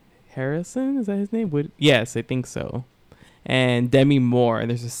Harrelson. Is that his name? Yes, I think so. And Demi Moore.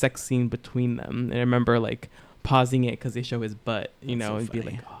 There's a sex scene between them. And I remember like pausing it because they show his butt, you That's know, so and be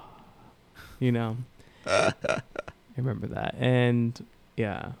funny. like, oh, you know. I remember that. And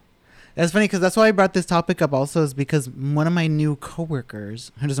yeah. That's funny because that's why I brought this topic up also, is because one of my new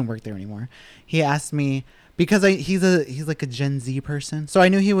coworkers who doesn't work there anymore, he asked me, because he's like a Gen Z person, so I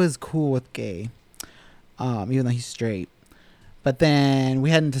knew he was cool with gay, even though he's straight. But then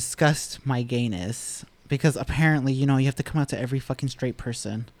we hadn't discussed my gayness, because apparently, you know, you have to come out to every fucking straight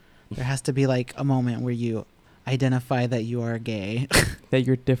person. There has to be like a moment where you identify that you are gay, That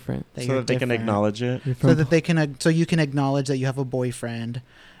you're different. that So you're that they can different. acknowledge it. You're So from that they can, so you can acknowledge that you have a boyfriend,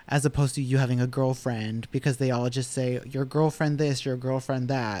 as opposed to you having a girlfriend, because they all just say your girlfriend this, your girlfriend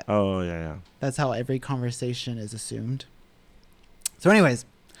that. Oh, yeah. That's how every conversation is assumed. So anyways,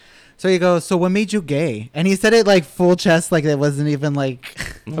 so you go, so what made you gay? And he said it like full chest, like it wasn't even like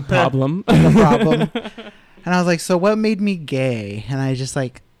a problem. a problem. And I was like, so what made me gay? And I just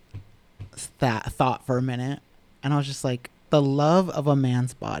like thought for a minute. And I was just like, the love of a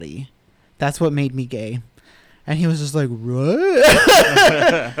man's body. That's what made me gay. And he was just like, what?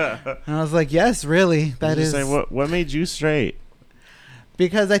 And I was like, yes, really. That is. Say, what made you straight?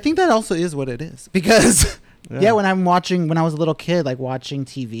 Because I think that also is what it is. Because, yeah, when I was a little kid, like watching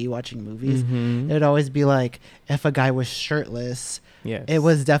TV, watching movies, Mhm. it'd always be like, if a guy was shirtless, Yes. it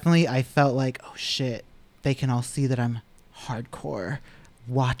was definitely, I felt like, oh shit, they can all see that I'm hardcore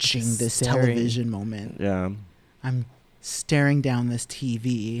watching this Staring. television moment. Yeah. I'm staring down this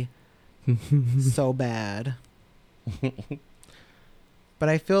TV so bad. But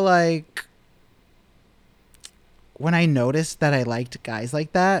I feel like when I noticed that I liked guys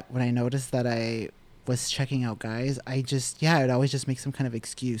like that, when I noticed that I was checking out guys, I just, I'd always just make some kind of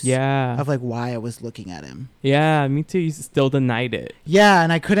excuse Yeah. of like why I was looking at him. Yeah, me too. You still denied it. Yeah,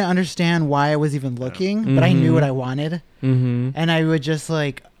 and I couldn't understand why I was even looking, but I knew Mhm. what I wanted. Mm-hmm. And I would just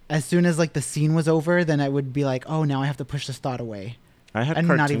like, as soon as like the scene was over, then I would be like, oh, now I have to push this thought away I had and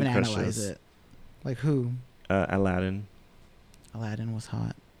cartoon not even crushes. analyze it. Like who? Aladdin. Aladdin was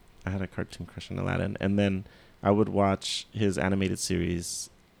hot. I had a cartoon crush on Aladdin. And then I would watch his animated series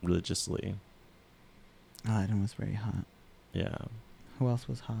religiously. Aladdin was very hot. Yeah. Who else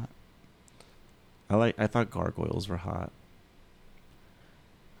was hot? I thought gargoyles were hot.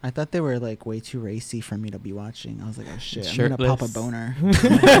 I thought they were like way too racy for me to be watching. I was like, oh shit, I'm gonna pop a Shirtless.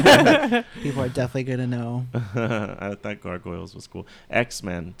 boner. People are definitely gonna know. I thought gargoyles was cool.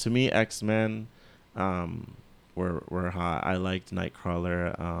 X-Men. To me, X-Men were hot. I liked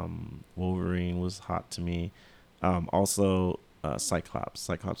Nightcrawler. Wolverine was hot to me. Also, Cyclops.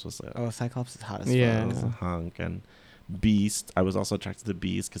 Cyclops was a, Oh, Cyclops is hot as Yeah. fuck. was a hunk. And Beast. I was also attracted to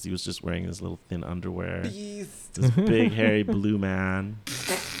Beast because he was just wearing his little thin underwear. Beast. This big, hairy blue man.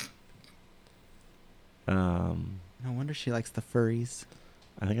 No wonder she likes the furries.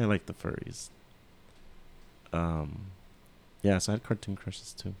 I think I like the furries. Yeah, so I had cartoon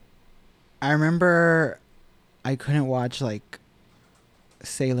crushes too. I remember I couldn't watch like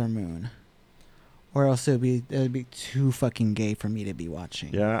Sailor Moon, or else it'd be too fucking gay for me to be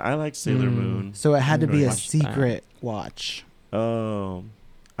watching. Yeah, I like Sailor Mm. Moon. So it had to be a Watch that. secret watch. Oh,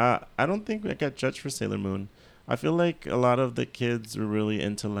 I don't think I got judged for Sailor Moon. I feel like a lot of the kids were really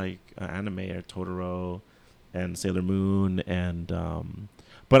into like anime or Totoro and Sailor Moon and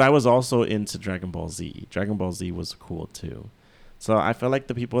but I was also into Dragon Ball Z. Dragon Ball Z was cool too. So I feel like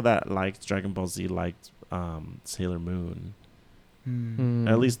the people that liked Dragon Ball Z liked Sailor Moon. Hmm.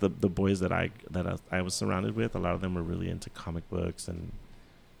 At least the boys that I was surrounded with, a lot of them were really into comic books and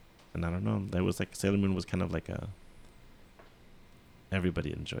I don't know. That was like Sailor Moon was kind of like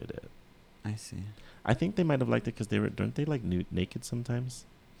everybody enjoyed it. I see. I think they might have liked it because weren't they like naked sometimes?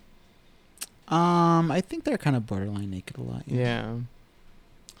 I think they're kind of borderline naked a lot. Yeah.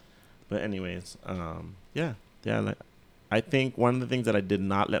 But anyways, yeah. Like, I think one of the things that I did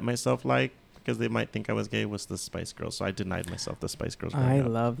not let myself like because they might think I was gay was the Spice Girls. So I denied myself the Spice Girls. I growing up.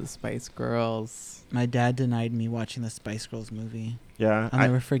 love the Spice Girls. My dad denied me watching the Spice Girls movie. Yeah. I'll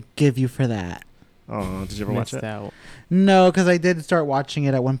never forgive you for that. Oh, did you ever watch Missed it? out. No, because I did start watching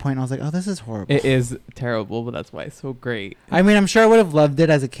it at one point. And I was like, oh, this is horrible. It is terrible, but that's why it's so great. I mean, I'm sure I would have loved it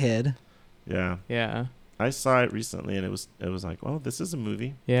as a kid. Yeah. Yeah. I saw it recently and it was like, oh, this is a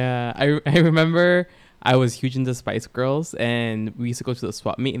movie. Yeah. I remember I was huge into Spice Girls, and we used to go to the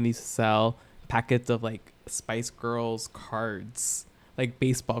swap meet, and they used to sell packets of like Spice Girls cards, like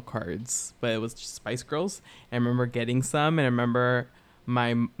baseball cards, but it was just Spice Girls. And I remember getting some, and I remember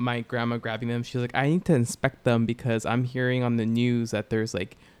my grandma grabbing them. She was like, I need to inspect them because I'm hearing on the news that there's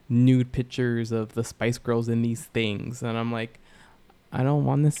like nude pictures of the Spice Girls in these things. And I'm like, I don't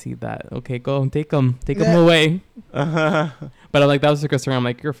want to see that. Okay, go take them away. But I'm like, that was the concern. I'm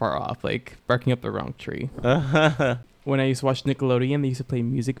like, you're far off, like barking up the wrong tree. When I used to watch Nickelodeon, they used to play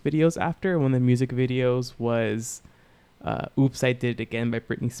music videos after. One of the music videos was Oops, I Did It Again by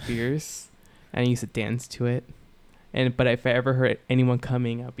Britney Spears. And I used to dance to it. But if I ever heard anyone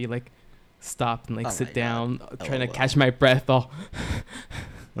coming, I'd be like, stop and like sit down, trying to catch my breath.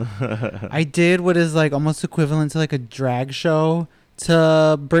 I did what is like almost equivalent to like a drag show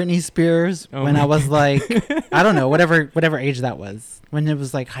to Britney Spears when I was like, I don't know, whatever age that was, when it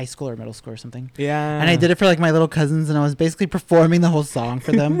was like high school or middle school or something. Yeah. And I did it for like my little cousins, and I was basically performing the whole song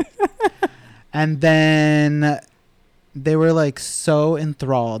for them. And then they were like so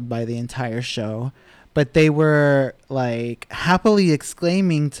enthralled by the entire show, but they were like happily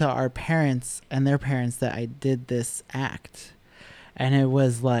exclaiming to our parents and their parents that I did this act. And it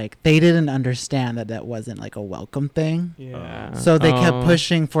was like they didn't understand that wasn't like a welcome thing. Yeah. So they kept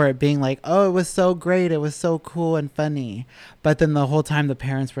pushing for it being like, oh, it was so great. It was so cool and funny. But then the whole time the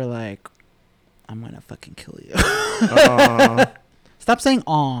parents were like, I'm going to fucking kill you. Stop saying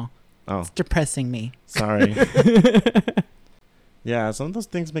aw. Oh. It's depressing me. Sorry. Yeah, some of those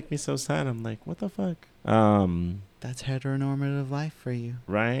things make me so sad. I'm like, what the fuck? That's heteronormative life for you.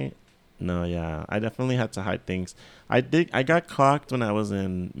 Right? No, yeah. I definitely had to hide things. I got clocked when I was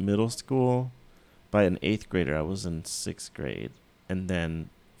in middle school by an 8th grader. I was in 6th grade. And then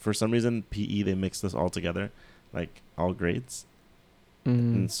for some reason, PE, they mixed us all together, like all grades.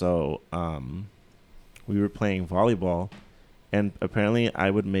 And so we were playing volleyball. And apparently I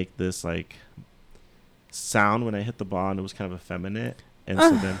would make this like sound when I hit the ball, and it was kind of effeminate. And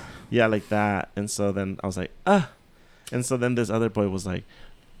so then, yeah, like that. And so then I was like, And so then this other boy was like,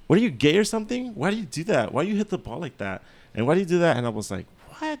 what, are you gay or something? Why do you do that? Why do you hit the ball like that? And why do you do that? And I was like,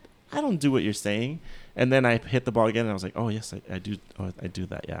 what? I don't do what you're saying. And then I hit the ball again, and I was like, oh, yes, I do. Oh, I do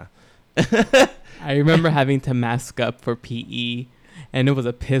that, yeah. I remember having to mask up for PE, and it was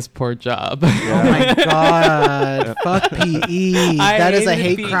a piss poor job. Oh my God. Fuck PE. That is a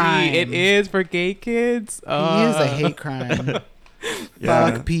hate PE. crime. It is for gay kids. PE is a hate crime.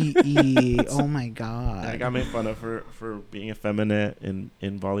 Yeah. Fuck PE. Oh my God. I got made fun of for being effeminate in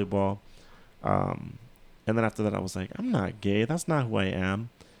volleyball. And then after that, I was like, I'm not gay. That's not who I am.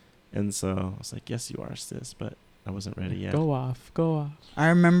 And so I was like, yes, you are, sis. But I wasn't ready yet. Go off. I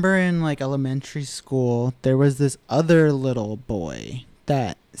remember in like elementary school, there was this other little boy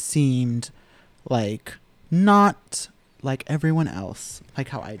that seemed like not like everyone else, like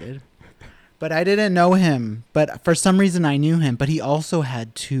how I did. But I didn't know him. But for some reason, I knew him. But he also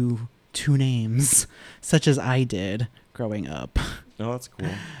had two names, such as I did growing up. Oh, that's cool.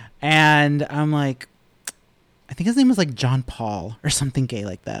 And I'm like, I think his name was like John Paul or something gay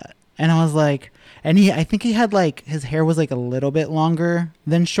like that. And I was like, and I think he had like, his hair was like a little bit longer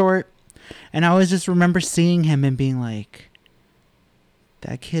than short. And I always just remember seeing him and being like,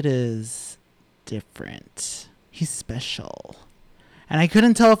 that kid is different. He's special. And I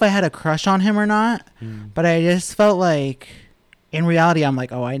couldn't tell if I had a crush on him or not. But I just felt like, in reality, I'm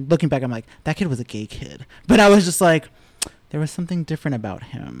like, looking back, I'm like, that kid was a gay kid. But I was just like, there was something different about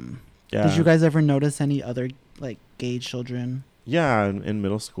him. Yeah. Did you guys ever notice any other like gay children? Yeah, in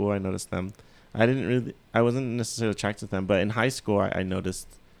middle school, I noticed them. I wasn't necessarily attracted to them, but in high school, I noticed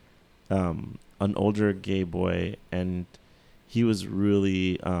an older gay boy, and he was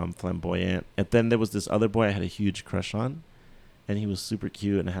really flamboyant. And then there was this other boy I had a huge crush on, and he was super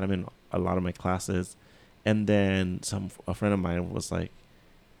cute, and I had him in a lot of my classes. And then a friend of mine was like,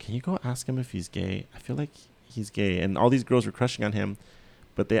 can you go ask him if he's gay? I feel like he's gay. And all these girls were crushing on him,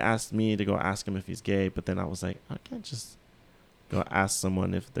 but they asked me to go ask him if he's gay. But then I was like, I can't just go ask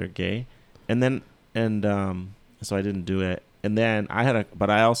someone if they're gay. So I didn't do it. And then but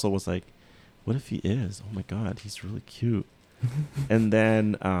I also was like, what if he is? Oh my God, he's really cute. And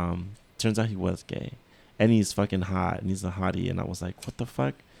then turns out he was gay, and he's fucking hot, and he's a hottie. And I was like, what the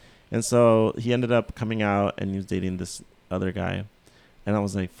fuck? And so he ended up coming out, and he was dating this other guy, and I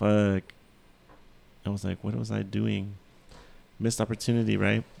was like, fuck. I was like, what was I doing? Missed opportunity,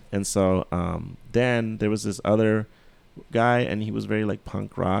 right? And so then there was this other guy, and he was very like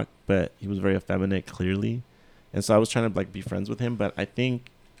punk rock, but he was very effeminate, clearly. And so I was trying to like be friends with him, but I think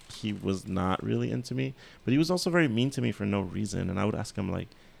he was not really into me. But he was also very mean to me for no reason. And I would ask him like,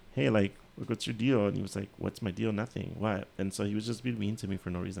 hey, like, what's your deal? And he was like, what's my deal? Nothing. What? And so he was just being mean to me for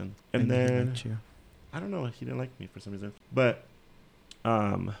no reason. And He then liked you. I don't know, he didn't like me for some reason. But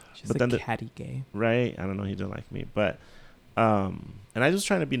She's but a then catty gay. right, I don't know, he didn't like me. But and I was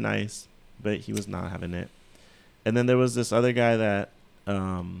trying to be nice, but he was not having it. And then there was this other guy that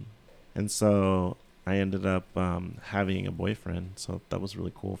and so I ended up having a boyfriend. So that was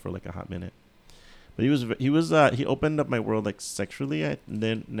really cool for like a hot minute. But he opened up my world like sexually. I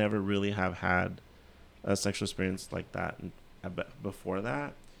then never really have had a sexual experience like that before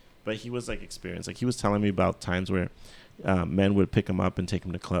that. But he was like experienced. Like he was telling me about times where men would pick him up and take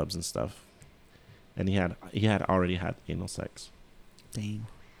him to clubs and stuff. And he had already had anal sex. Dang.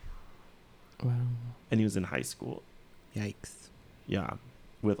 Wow. And he was in high school. Yikes. Yeah,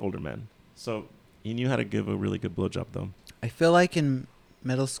 with older men. So he knew how to give a really good blowjob though. I feel like in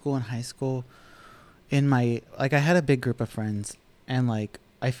middle school and high school, I had a big group of friends, and like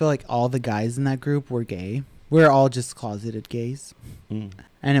I feel like all the guys in that group were gay. We're all just closeted gays. Mm.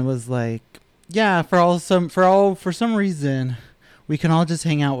 And it was like, yeah, for some reason, we can all just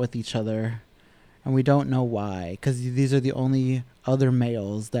hang out with each other, and we don't know why, because these are the only other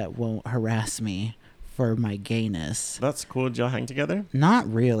males that won't harass me for my gayness. That's cool. Did y'all hang together?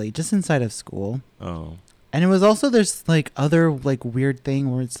 Not really, just inside of school. Oh. And it was also there's like other like weird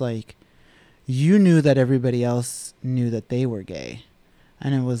thing where it's like you knew that everybody else knew that they were gay.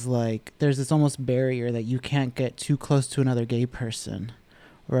 And it was like there's this almost barrier that you can't get too close to another gay person,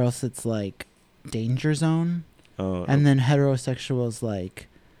 or else it's like danger zone. Oh. And then heterosexuals like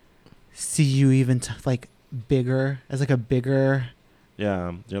see you even like bigger as like a bigger.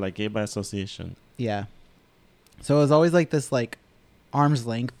 Yeah, they're like gay by association. Yeah. So it was always like this like arm's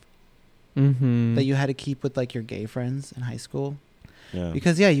length Mm-hmm. that you had to keep with like your gay friends in high school. Yeah.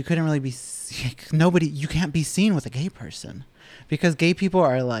 Because yeah, you couldn't really be you can't be seen with a gay person, because gay people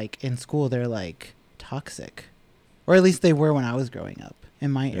are like in school they're like toxic, or at least they were when I was growing up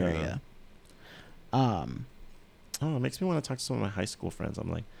in my area. Oh, it makes me want to talk to some of my high school friends.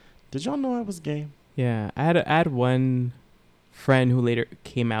 I'm like, did y'all know I was gay? Yeah, I had one friend who later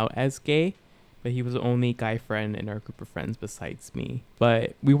came out as gay, but he was the only guy friend in our group of friends besides me.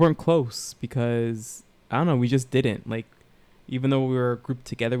 But we weren't close because, I don't know, we just didn't. Like, even though we were grouped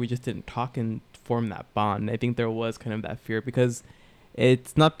together, we just didn't talk and form that bond. I think there was kind of that fear because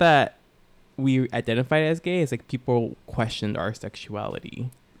it's not that we identified as gay. It's like people questioned our sexuality.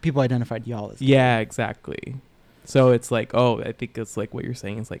 People identified y'all as gay. Yeah, exactly. So it's like, oh, I think it's like what you're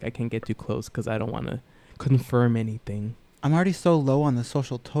saying. It's like I can't get too close because I don't want to confirm anything. I'm already so low on the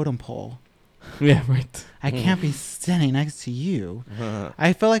social totem pole. Yeah, right. I can't be standing next to you.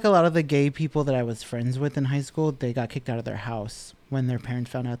 I feel like a lot of the gay people that I was friends with in high school, they got kicked out of their house when their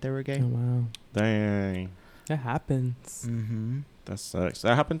parents found out they were gay. Oh, wow. Dang. That happens. Mm-hmm. That sucks.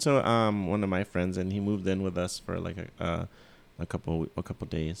 That happened to one of my friends, and he moved in with us for like a couple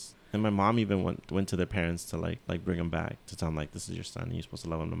days. And my mom even went to their parents to like bring him back, to tell him like, this is your son, you're supposed to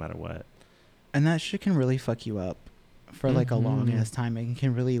love him no matter what. And that shit can really fuck you up for like a long Mhm. ass time. It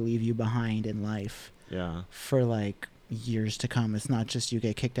can really leave you behind in life Yeah. for like years to come. It's not just you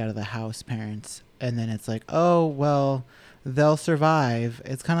get kicked out of the house, parents, and then it's like, oh well, they'll survive.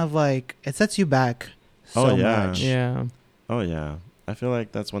 It's kind of like it sets you back so Oh, yeah. much. Yeah. Oh yeah. I feel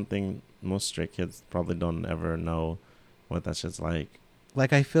like that's one thing most straight kids probably don't ever know what that shit's like.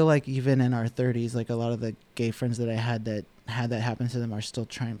 Like I feel like even in our 30s, like a lot of the gay friends that I had that happen to them are still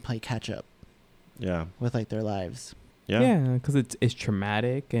trying to play catch up Yeah. with like their lives. Yeah. because it's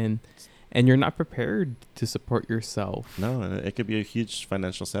traumatic and you're not prepared to support yourself. No, and it could be a huge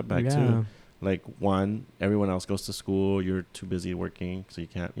financial setback Yeah. too. Like one, everyone else goes to school, you're too busy working, so you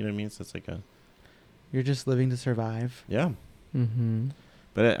can't. You know what I mean? So it's like You're just living to survive. yeah. Mm-hmm.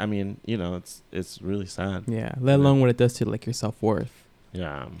 But I mean, you know, it's really sad. Yeah. Let alone what it does to like your self-worth.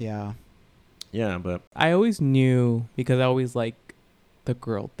 Yeah. Yeah. Yeah, but I always knew because I always like the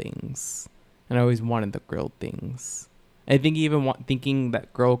girl things, and I always wanted the girl things. I think even thinking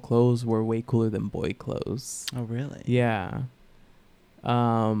that girl clothes were way cooler than boy clothes. Oh really? Yeah.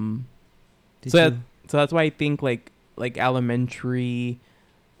 So that's why I think like elementary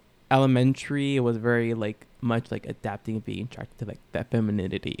it was very like much like adapting and being attracted to like that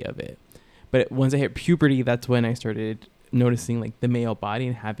femininity of it. But once I hit puberty, that's when I started noticing like the male body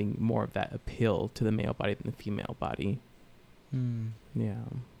and having more of that appeal to the male body than the female body. Yeah.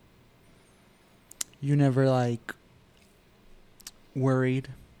 You never like worried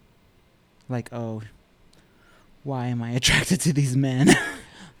like, oh, why am I attracted to these men?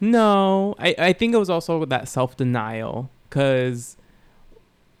 No, I think it was also that self-denial, because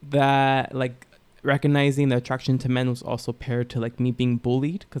that like recognizing the attraction to men was also paired to like me being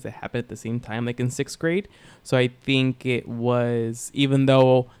bullied, because it happened at the same time, like in 6th grade. So I think it was, even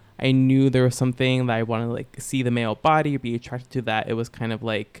though I knew there was something that I wanted to like see the male body or be attracted to that, it was kind of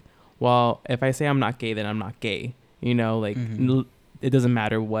like, well, if I say I'm not gay, then I'm not gay, you know, like it doesn't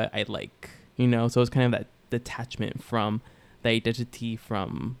matter what I like, you know. So it's kind of that detachment from the identity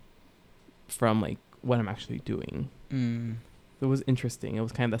from like what I'm actually doing. It was interesting. It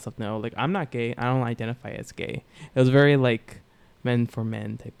was kind of that stuff. No, like I'm not gay. I don't identify as gay. It was very like men for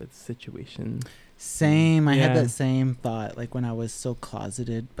men type of situation. Same. I had Yeah. that same thought, like when I was so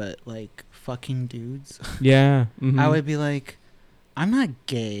closeted, but like fucking dudes. Yeah. Mhm. I would be like, I'm not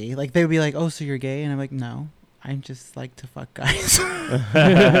gay. Like they would be like, oh, so you're gay? And I'm like, no, I just like to fuck guys.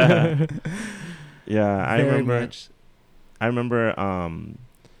 Yeah, I Very remember. much. I remember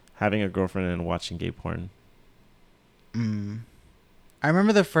having a girlfriend and watching gay porn. I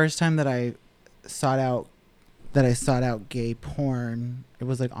remember the first time that I sought out gay porn. It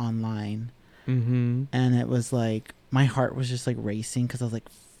was like online, Mm-hmm. and it was like my heart was just like racing because I was like,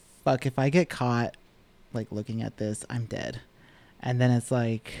 fuck, if I get caught like looking at this, I'm dead. And then it's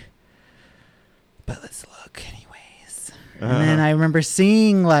like, but let's look anyways. And then I remember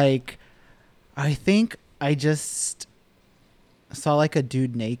seeing like, I think I just saw like a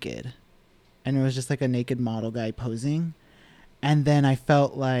dude naked, and it was just like a naked model guy posing. And then I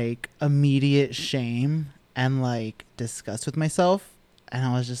felt like immediate shame and like disgust with myself. And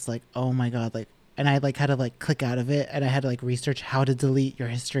I was just like, oh my God. Like, and I like had to like click out of it, and I had to like research how to delete your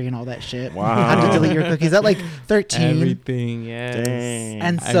history and all that shit. Wow. How to delete your cookies at like 13. Everything. Yes. Dang.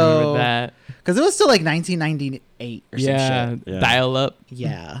 And I so, remember that. because it was still like 1998 or some Yeah. shit. Yeah. Dial up.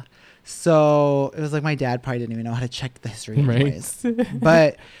 Yeah. So it was like my dad probably didn't even know how to check the history anyways. Right.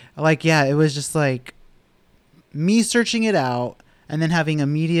 But like, yeah, it was just like me searching it out and then having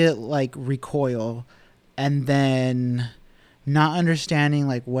immediate like recoil, and then not understanding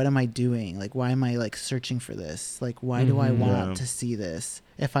like, what am I doing? Like, why am I like searching for this? Like, why do I want Yeah. to see this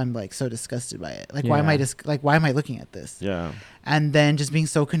if I'm like so disgusted by it? Like, why am I Yeah. why am I looking at this? Yeah. And then just being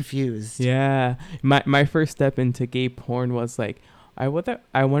so confused. Yeah. My first step into gay porn was like, I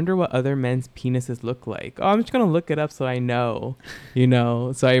wonder what other men's penises look like. Oh, I'm just gonna look it up so I know, you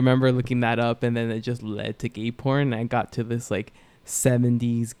know. So I remember looking that up, and then it just led to gay porn. And I got to this like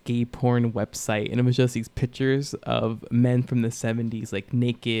 70s gay porn website, and it was just these pictures of men from the 70s like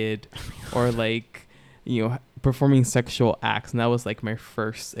naked or like, you know, performing sexual acts. And that was like my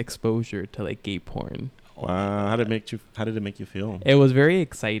first exposure to like gay porn. Wow. How did it make you feel? It was very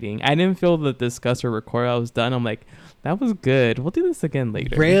exciting. I didn't feel the disgust or recoil. I was done. I'm like, that was good. We'll do this again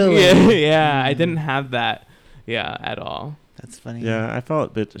later. Really? Yeah. I didn't have that. Yeah, at all. That's funny. Yeah, I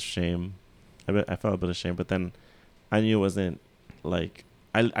felt a bit ashamed. I felt a bit ashamed, but then I knew it wasn't like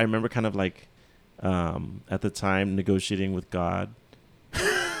I remember kind of like at the time negotiating with God.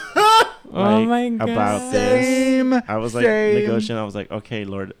 Oh my God. About Same. this. I was like Same. negotiating. I was like, okay,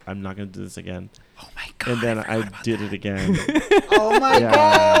 Lord, I'm not gonna do this again. Oh my God. And then I did it again. Oh my Yeah.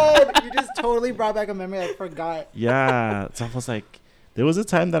 God. You just totally brought back a memory I forgot. Yeah, it's almost like there was a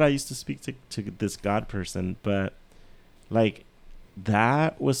time that I used to speak to this God person, but like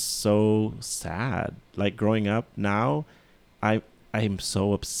that was so sad. Like growing up now, I'm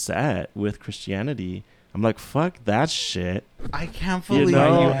so upset with Christianity. I'm like, fuck that shit. I can't You believe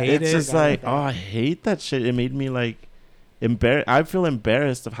know, you hate it's it? just like, oh, I hate that shit. It made me like embarrassed. I feel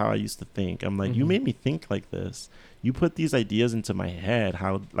embarrassed of how I used to think. I'm like, you Mhm. made me think like this. You put these ideas into my head.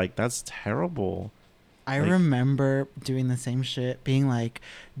 How like that's terrible. I Like- remember doing the same shit, being like,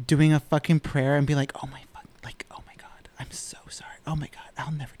 doing a fucking prayer and be like, oh my fuck, like, oh my God, I'm so sorry. Oh my God,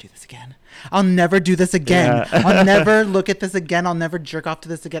 I'll never do this again. I'll never do this again. Yeah. I'll never look at this again. I'll never jerk off to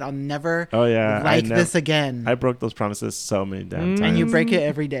this again. I'll never Oh yeah, like this again. I broke those promises so many damn times. And you break it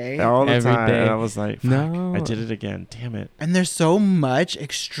every day. all the Every time, day. and I was like, fuck, No. I did it again. Damn it. And there's so much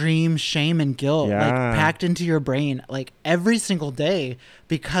extreme shame and guilt like Yeah. packed into your brain like every single day,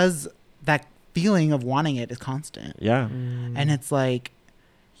 because that feeling of wanting it is constant. Yeah. Mm. And it's like,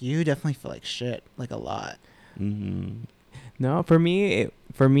 you definitely feel like shit, like a lot. Mm-hmm. No, for me,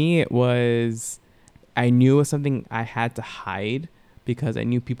 it was, I knew it was something I had to hide because I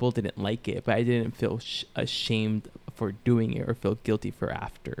knew people didn't like it, but I didn't feel ashamed for doing it or feel guilty for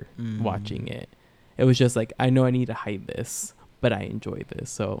after watching it. It was just like, I know I need to hide this, but I enjoy this,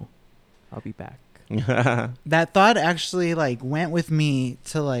 so I'll be back. That thought actually like went with me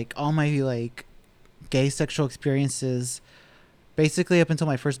to like all my like gay sexual experiences, basically up until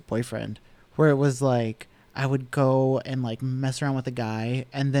my first boyfriend, where it was like I would go and like mess around with a guy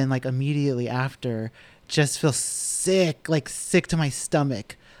and then like immediately after just feel sick, like sick to my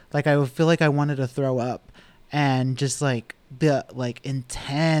stomach. Like I would feel like I wanted to throw up, and just like the like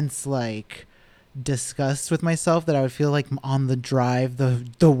intense like disgust with myself that I would feel like on the drive,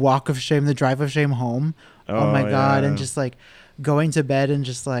 the walk of shame, the drive of shame home. Oh my God. And just like going to bed and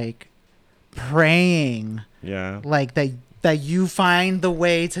just like praying like that you find the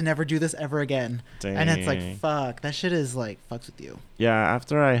way to never do this ever again. Dang. And it's like, fuck, that shit is like fucks with you. Yeah,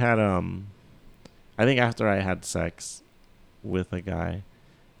 after I had I think after I had sex with a guy,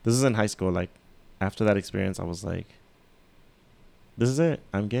 this is in high school, like after that experience I was like, this is it,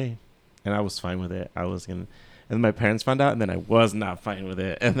 I'm gay. And I was fine with it. And then my parents found out, and then I was not fine with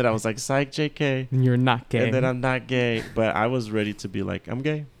it. And then I was like, psych, JK. And you're not gay. And then I'm not gay. But I was ready to be like, I'm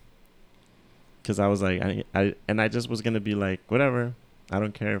gay. Because I was like, I just was going to be like, whatever. I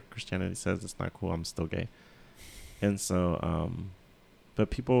don't care if Christianity says it's not cool. I'm still gay. And so, but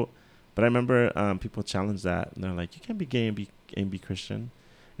I remember people challenged that. And they're like, you can't be gay and be Christian.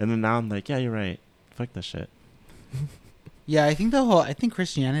 And then now I'm like, yeah, you're right. Fuck that shit. Yeah, I think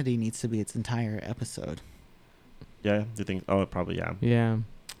Christianity needs to be its entire episode. Yeah, do you think? Oh, probably yeah. Yeah.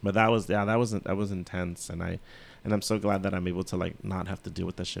 But that was intense, and I'm so glad that I'm able to like not have to deal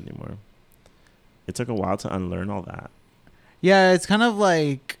with that shit anymore. It took a while to unlearn all that. Yeah, it's kind of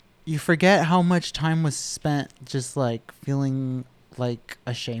like you forget how much time was spent just like feeling like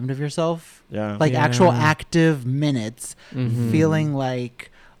ashamed of yourself. Yeah. Like actual active minutes, feeling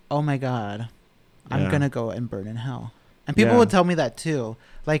like, oh my God, I'm gonna go and burn in hell. And people would tell me that too.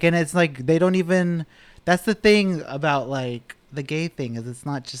 Like, and it's like, they don't even, that's the thing about like the gay thing, is it's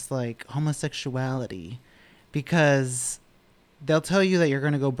not just like homosexuality, because they'll tell you that you're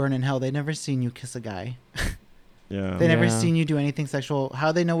going to go burn in hell. They never seen you kiss a guy. Yeah. They never seen you do anything sexual.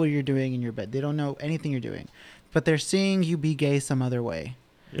 How they know what you're doing in your bed? They don't know anything you're doing, but they're seeing you be gay some other way.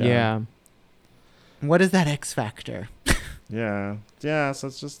 Yeah. What is that X factor? Yeah. Yeah. So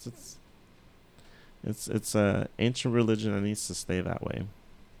it's a ancient religion that needs to stay that way.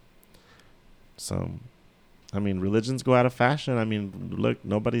 So, I mean, religions go out of fashion. I mean, look,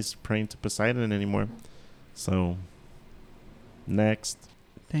 nobody's praying to Poseidon anymore. So, next.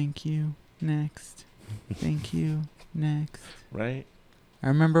 Thank you. Next. Thank you. Next. Right? I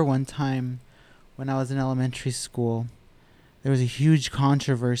remember one time when I was in elementary school, there was a huge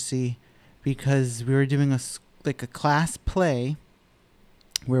controversy because we were doing a class play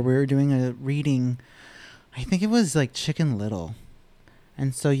where we were doing a reading. I think it was like Chicken Little.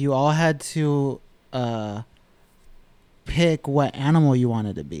 And so you all had to pick what animal you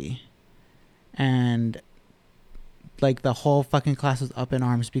wanted to be. And like the whole fucking class was up in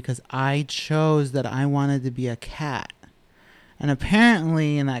arms because I chose that I wanted to be a cat. And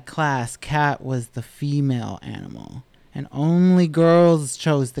apparently in that class, cat was the female animal. And only girls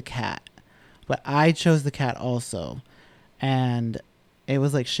chose the cat. But I chose the cat also. And it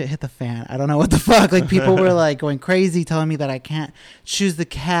was like shit hit the fan. I don't know what the fuck. Like people were like going crazy telling me that I can't choose the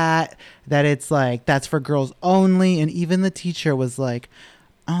cat, that it's like that's for girls only. And even the teacher was like,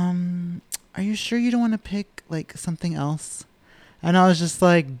 are you sure you don't want to pick like something else? And I was just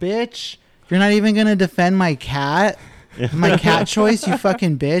like, bitch, you're not even going to defend my cat? My cat choice, you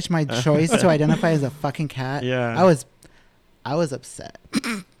fucking bitch. My choice to identify as a fucking cat. Yeah. I was upset.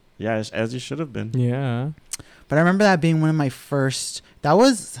 Yeah, as you should have been. Yeah. But I remember that being one of my first, I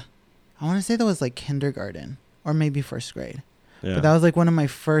want to say that was like kindergarten or maybe first grade. Yeah. But that was like one of my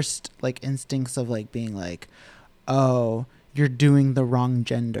first like instincts of like being like, oh, you're doing the wrong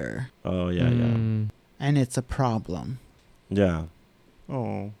gender. Oh, yeah, yeah. And it's a problem. Yeah.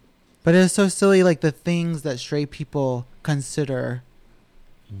 Oh. But it's so silly, like the things that straight people consider.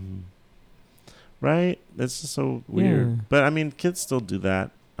 Right? That's just so weird. Yeah. But I mean, kids still do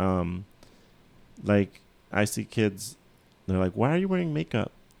that. Like I see kids, they're like, why are you wearing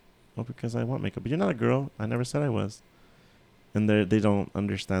makeup? Oh, because I want makeup. But you're not a girl. I never said I was. And they don't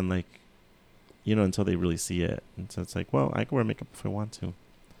understand, like, you know, until they really see it. And so it's like, well, I can wear makeup if I want to.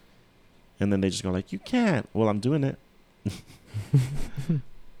 And then they just go like, you can't. Well, I'm doing it.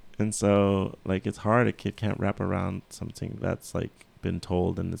 And so, like, it's hard. A kid can't wrap around something that's, like, been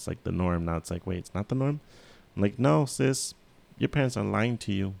told and it's, like, the norm. Now it's like, wait, it's not the norm? I'm like, no, sis, Your parents are lying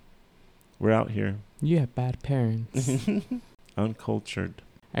to you. We're out here. You have bad parents. Uncultured.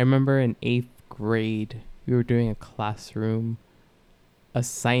 I remember in 8th grade, we were doing a classroom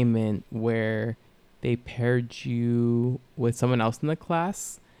assignment where they paired you with someone else in the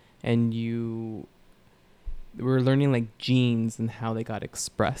class, and we were learning like genes and how they got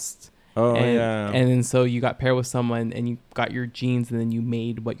expressed. Oh, and, yeah. And then so you got paired with someone and you got your genes, and then you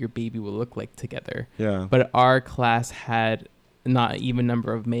made what your baby would look like together. Yeah. But our class had not even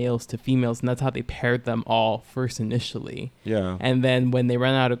number of males to females, and that's how they paired them all first initially. Yeah. And then when they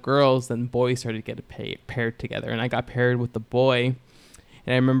ran out of girls, then boys started to get paired together. And I got paired with the boy.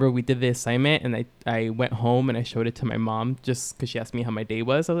 And I remember we did the assignment, and I went home and I showed it to my mom just because she asked me how my day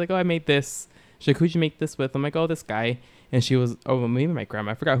was. I was like, oh, I made this. She's like, who'd you make this with? I'm like, oh, this guy. And she was, oh, maybe my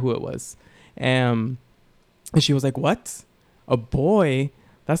grandma. I forgot who it was. And she was like, what? A boy?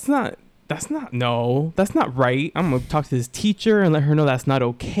 That's not right. I'm going to talk to his teacher and let her know that's not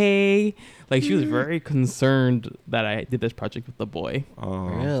okay. Like, she was very concerned that I did this project with the boy. Oh.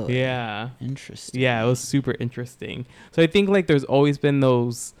 Really? Yeah. Interesting. Yeah, it was super interesting. So I think, like, there's always been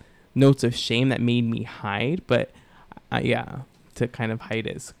those notes of shame that made me hide. But, to kind of hide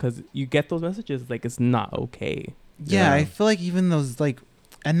it. Because you get those messages, like, it's not okay. Yeah, I feel like even those, like,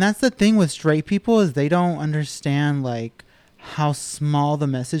 and that's the thing with straight people is they don't understand, like, how small the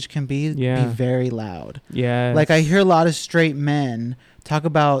message can be very loud. Yeah. Like, I hear a lot of straight men talk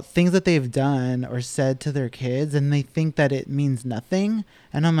about things that they've done or said to their kids, and they think that it means nothing.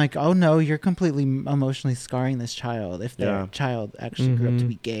 And I'm like, oh no, you're completely emotionally scarring this child if their child actually grew up to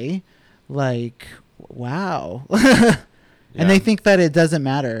be gay. Like, wow. And they think that it doesn't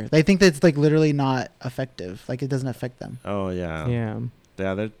matter. They think that it's like literally not effective. Like, it doesn't affect them. Oh, yeah. Yeah.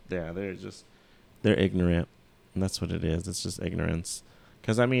 They're ignorant. And that's what it is. It's just ignorance.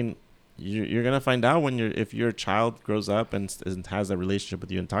 Because, I mean, you're going to find out if your child grows up and has a relationship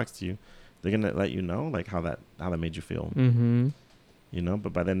with you and talks to you, they're going to let you know, like, how that made you feel. Mm-hmm. You know,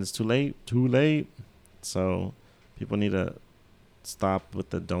 but by then it's too late. So people need to stop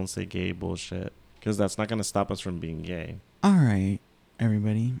with the don't say gay bullshit. Because that's not going to stop us from being gay. All right,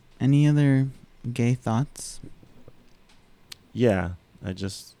 everybody. Any other gay thoughts? Yeah. I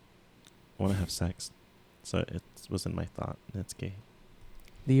just want to have sex. So it wasn't my thought. It's gay.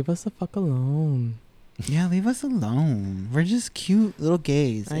 Leave us the fuck alone. Yeah, leave us alone. We're just cute little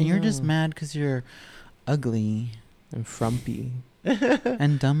gays. I And you're just know. mad because you're ugly And frumpy.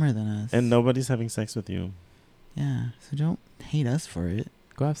 and dumber than us. And nobody's having sex with you. Yeah, so don't hate us for it.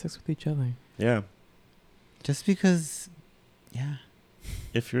 Go have sex with each other. Yeah. Just because, yeah.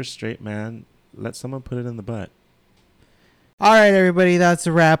 If you're a straight man, let someone put it in the butt. All right, everybody, that's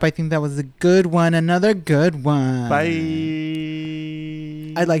a wrap. I think that was a good one. Another good one. Bye.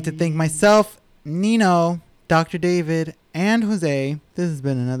 I'd like to thank myself, Nino, Dr. David, and Jose. This has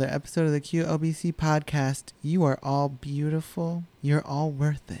been another episode of the QLBC podcast. You are all beautiful. You're all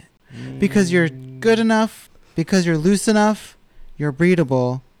worth it. Because you're good enough, because you're loose enough, you're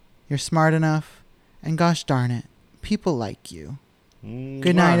breedable, you're smart enough, and gosh darn it, people like you.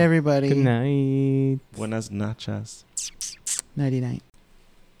 Good night, everybody. Good night. Buenas noches. Nighty night.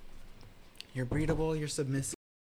 You're breedable, you're submissive.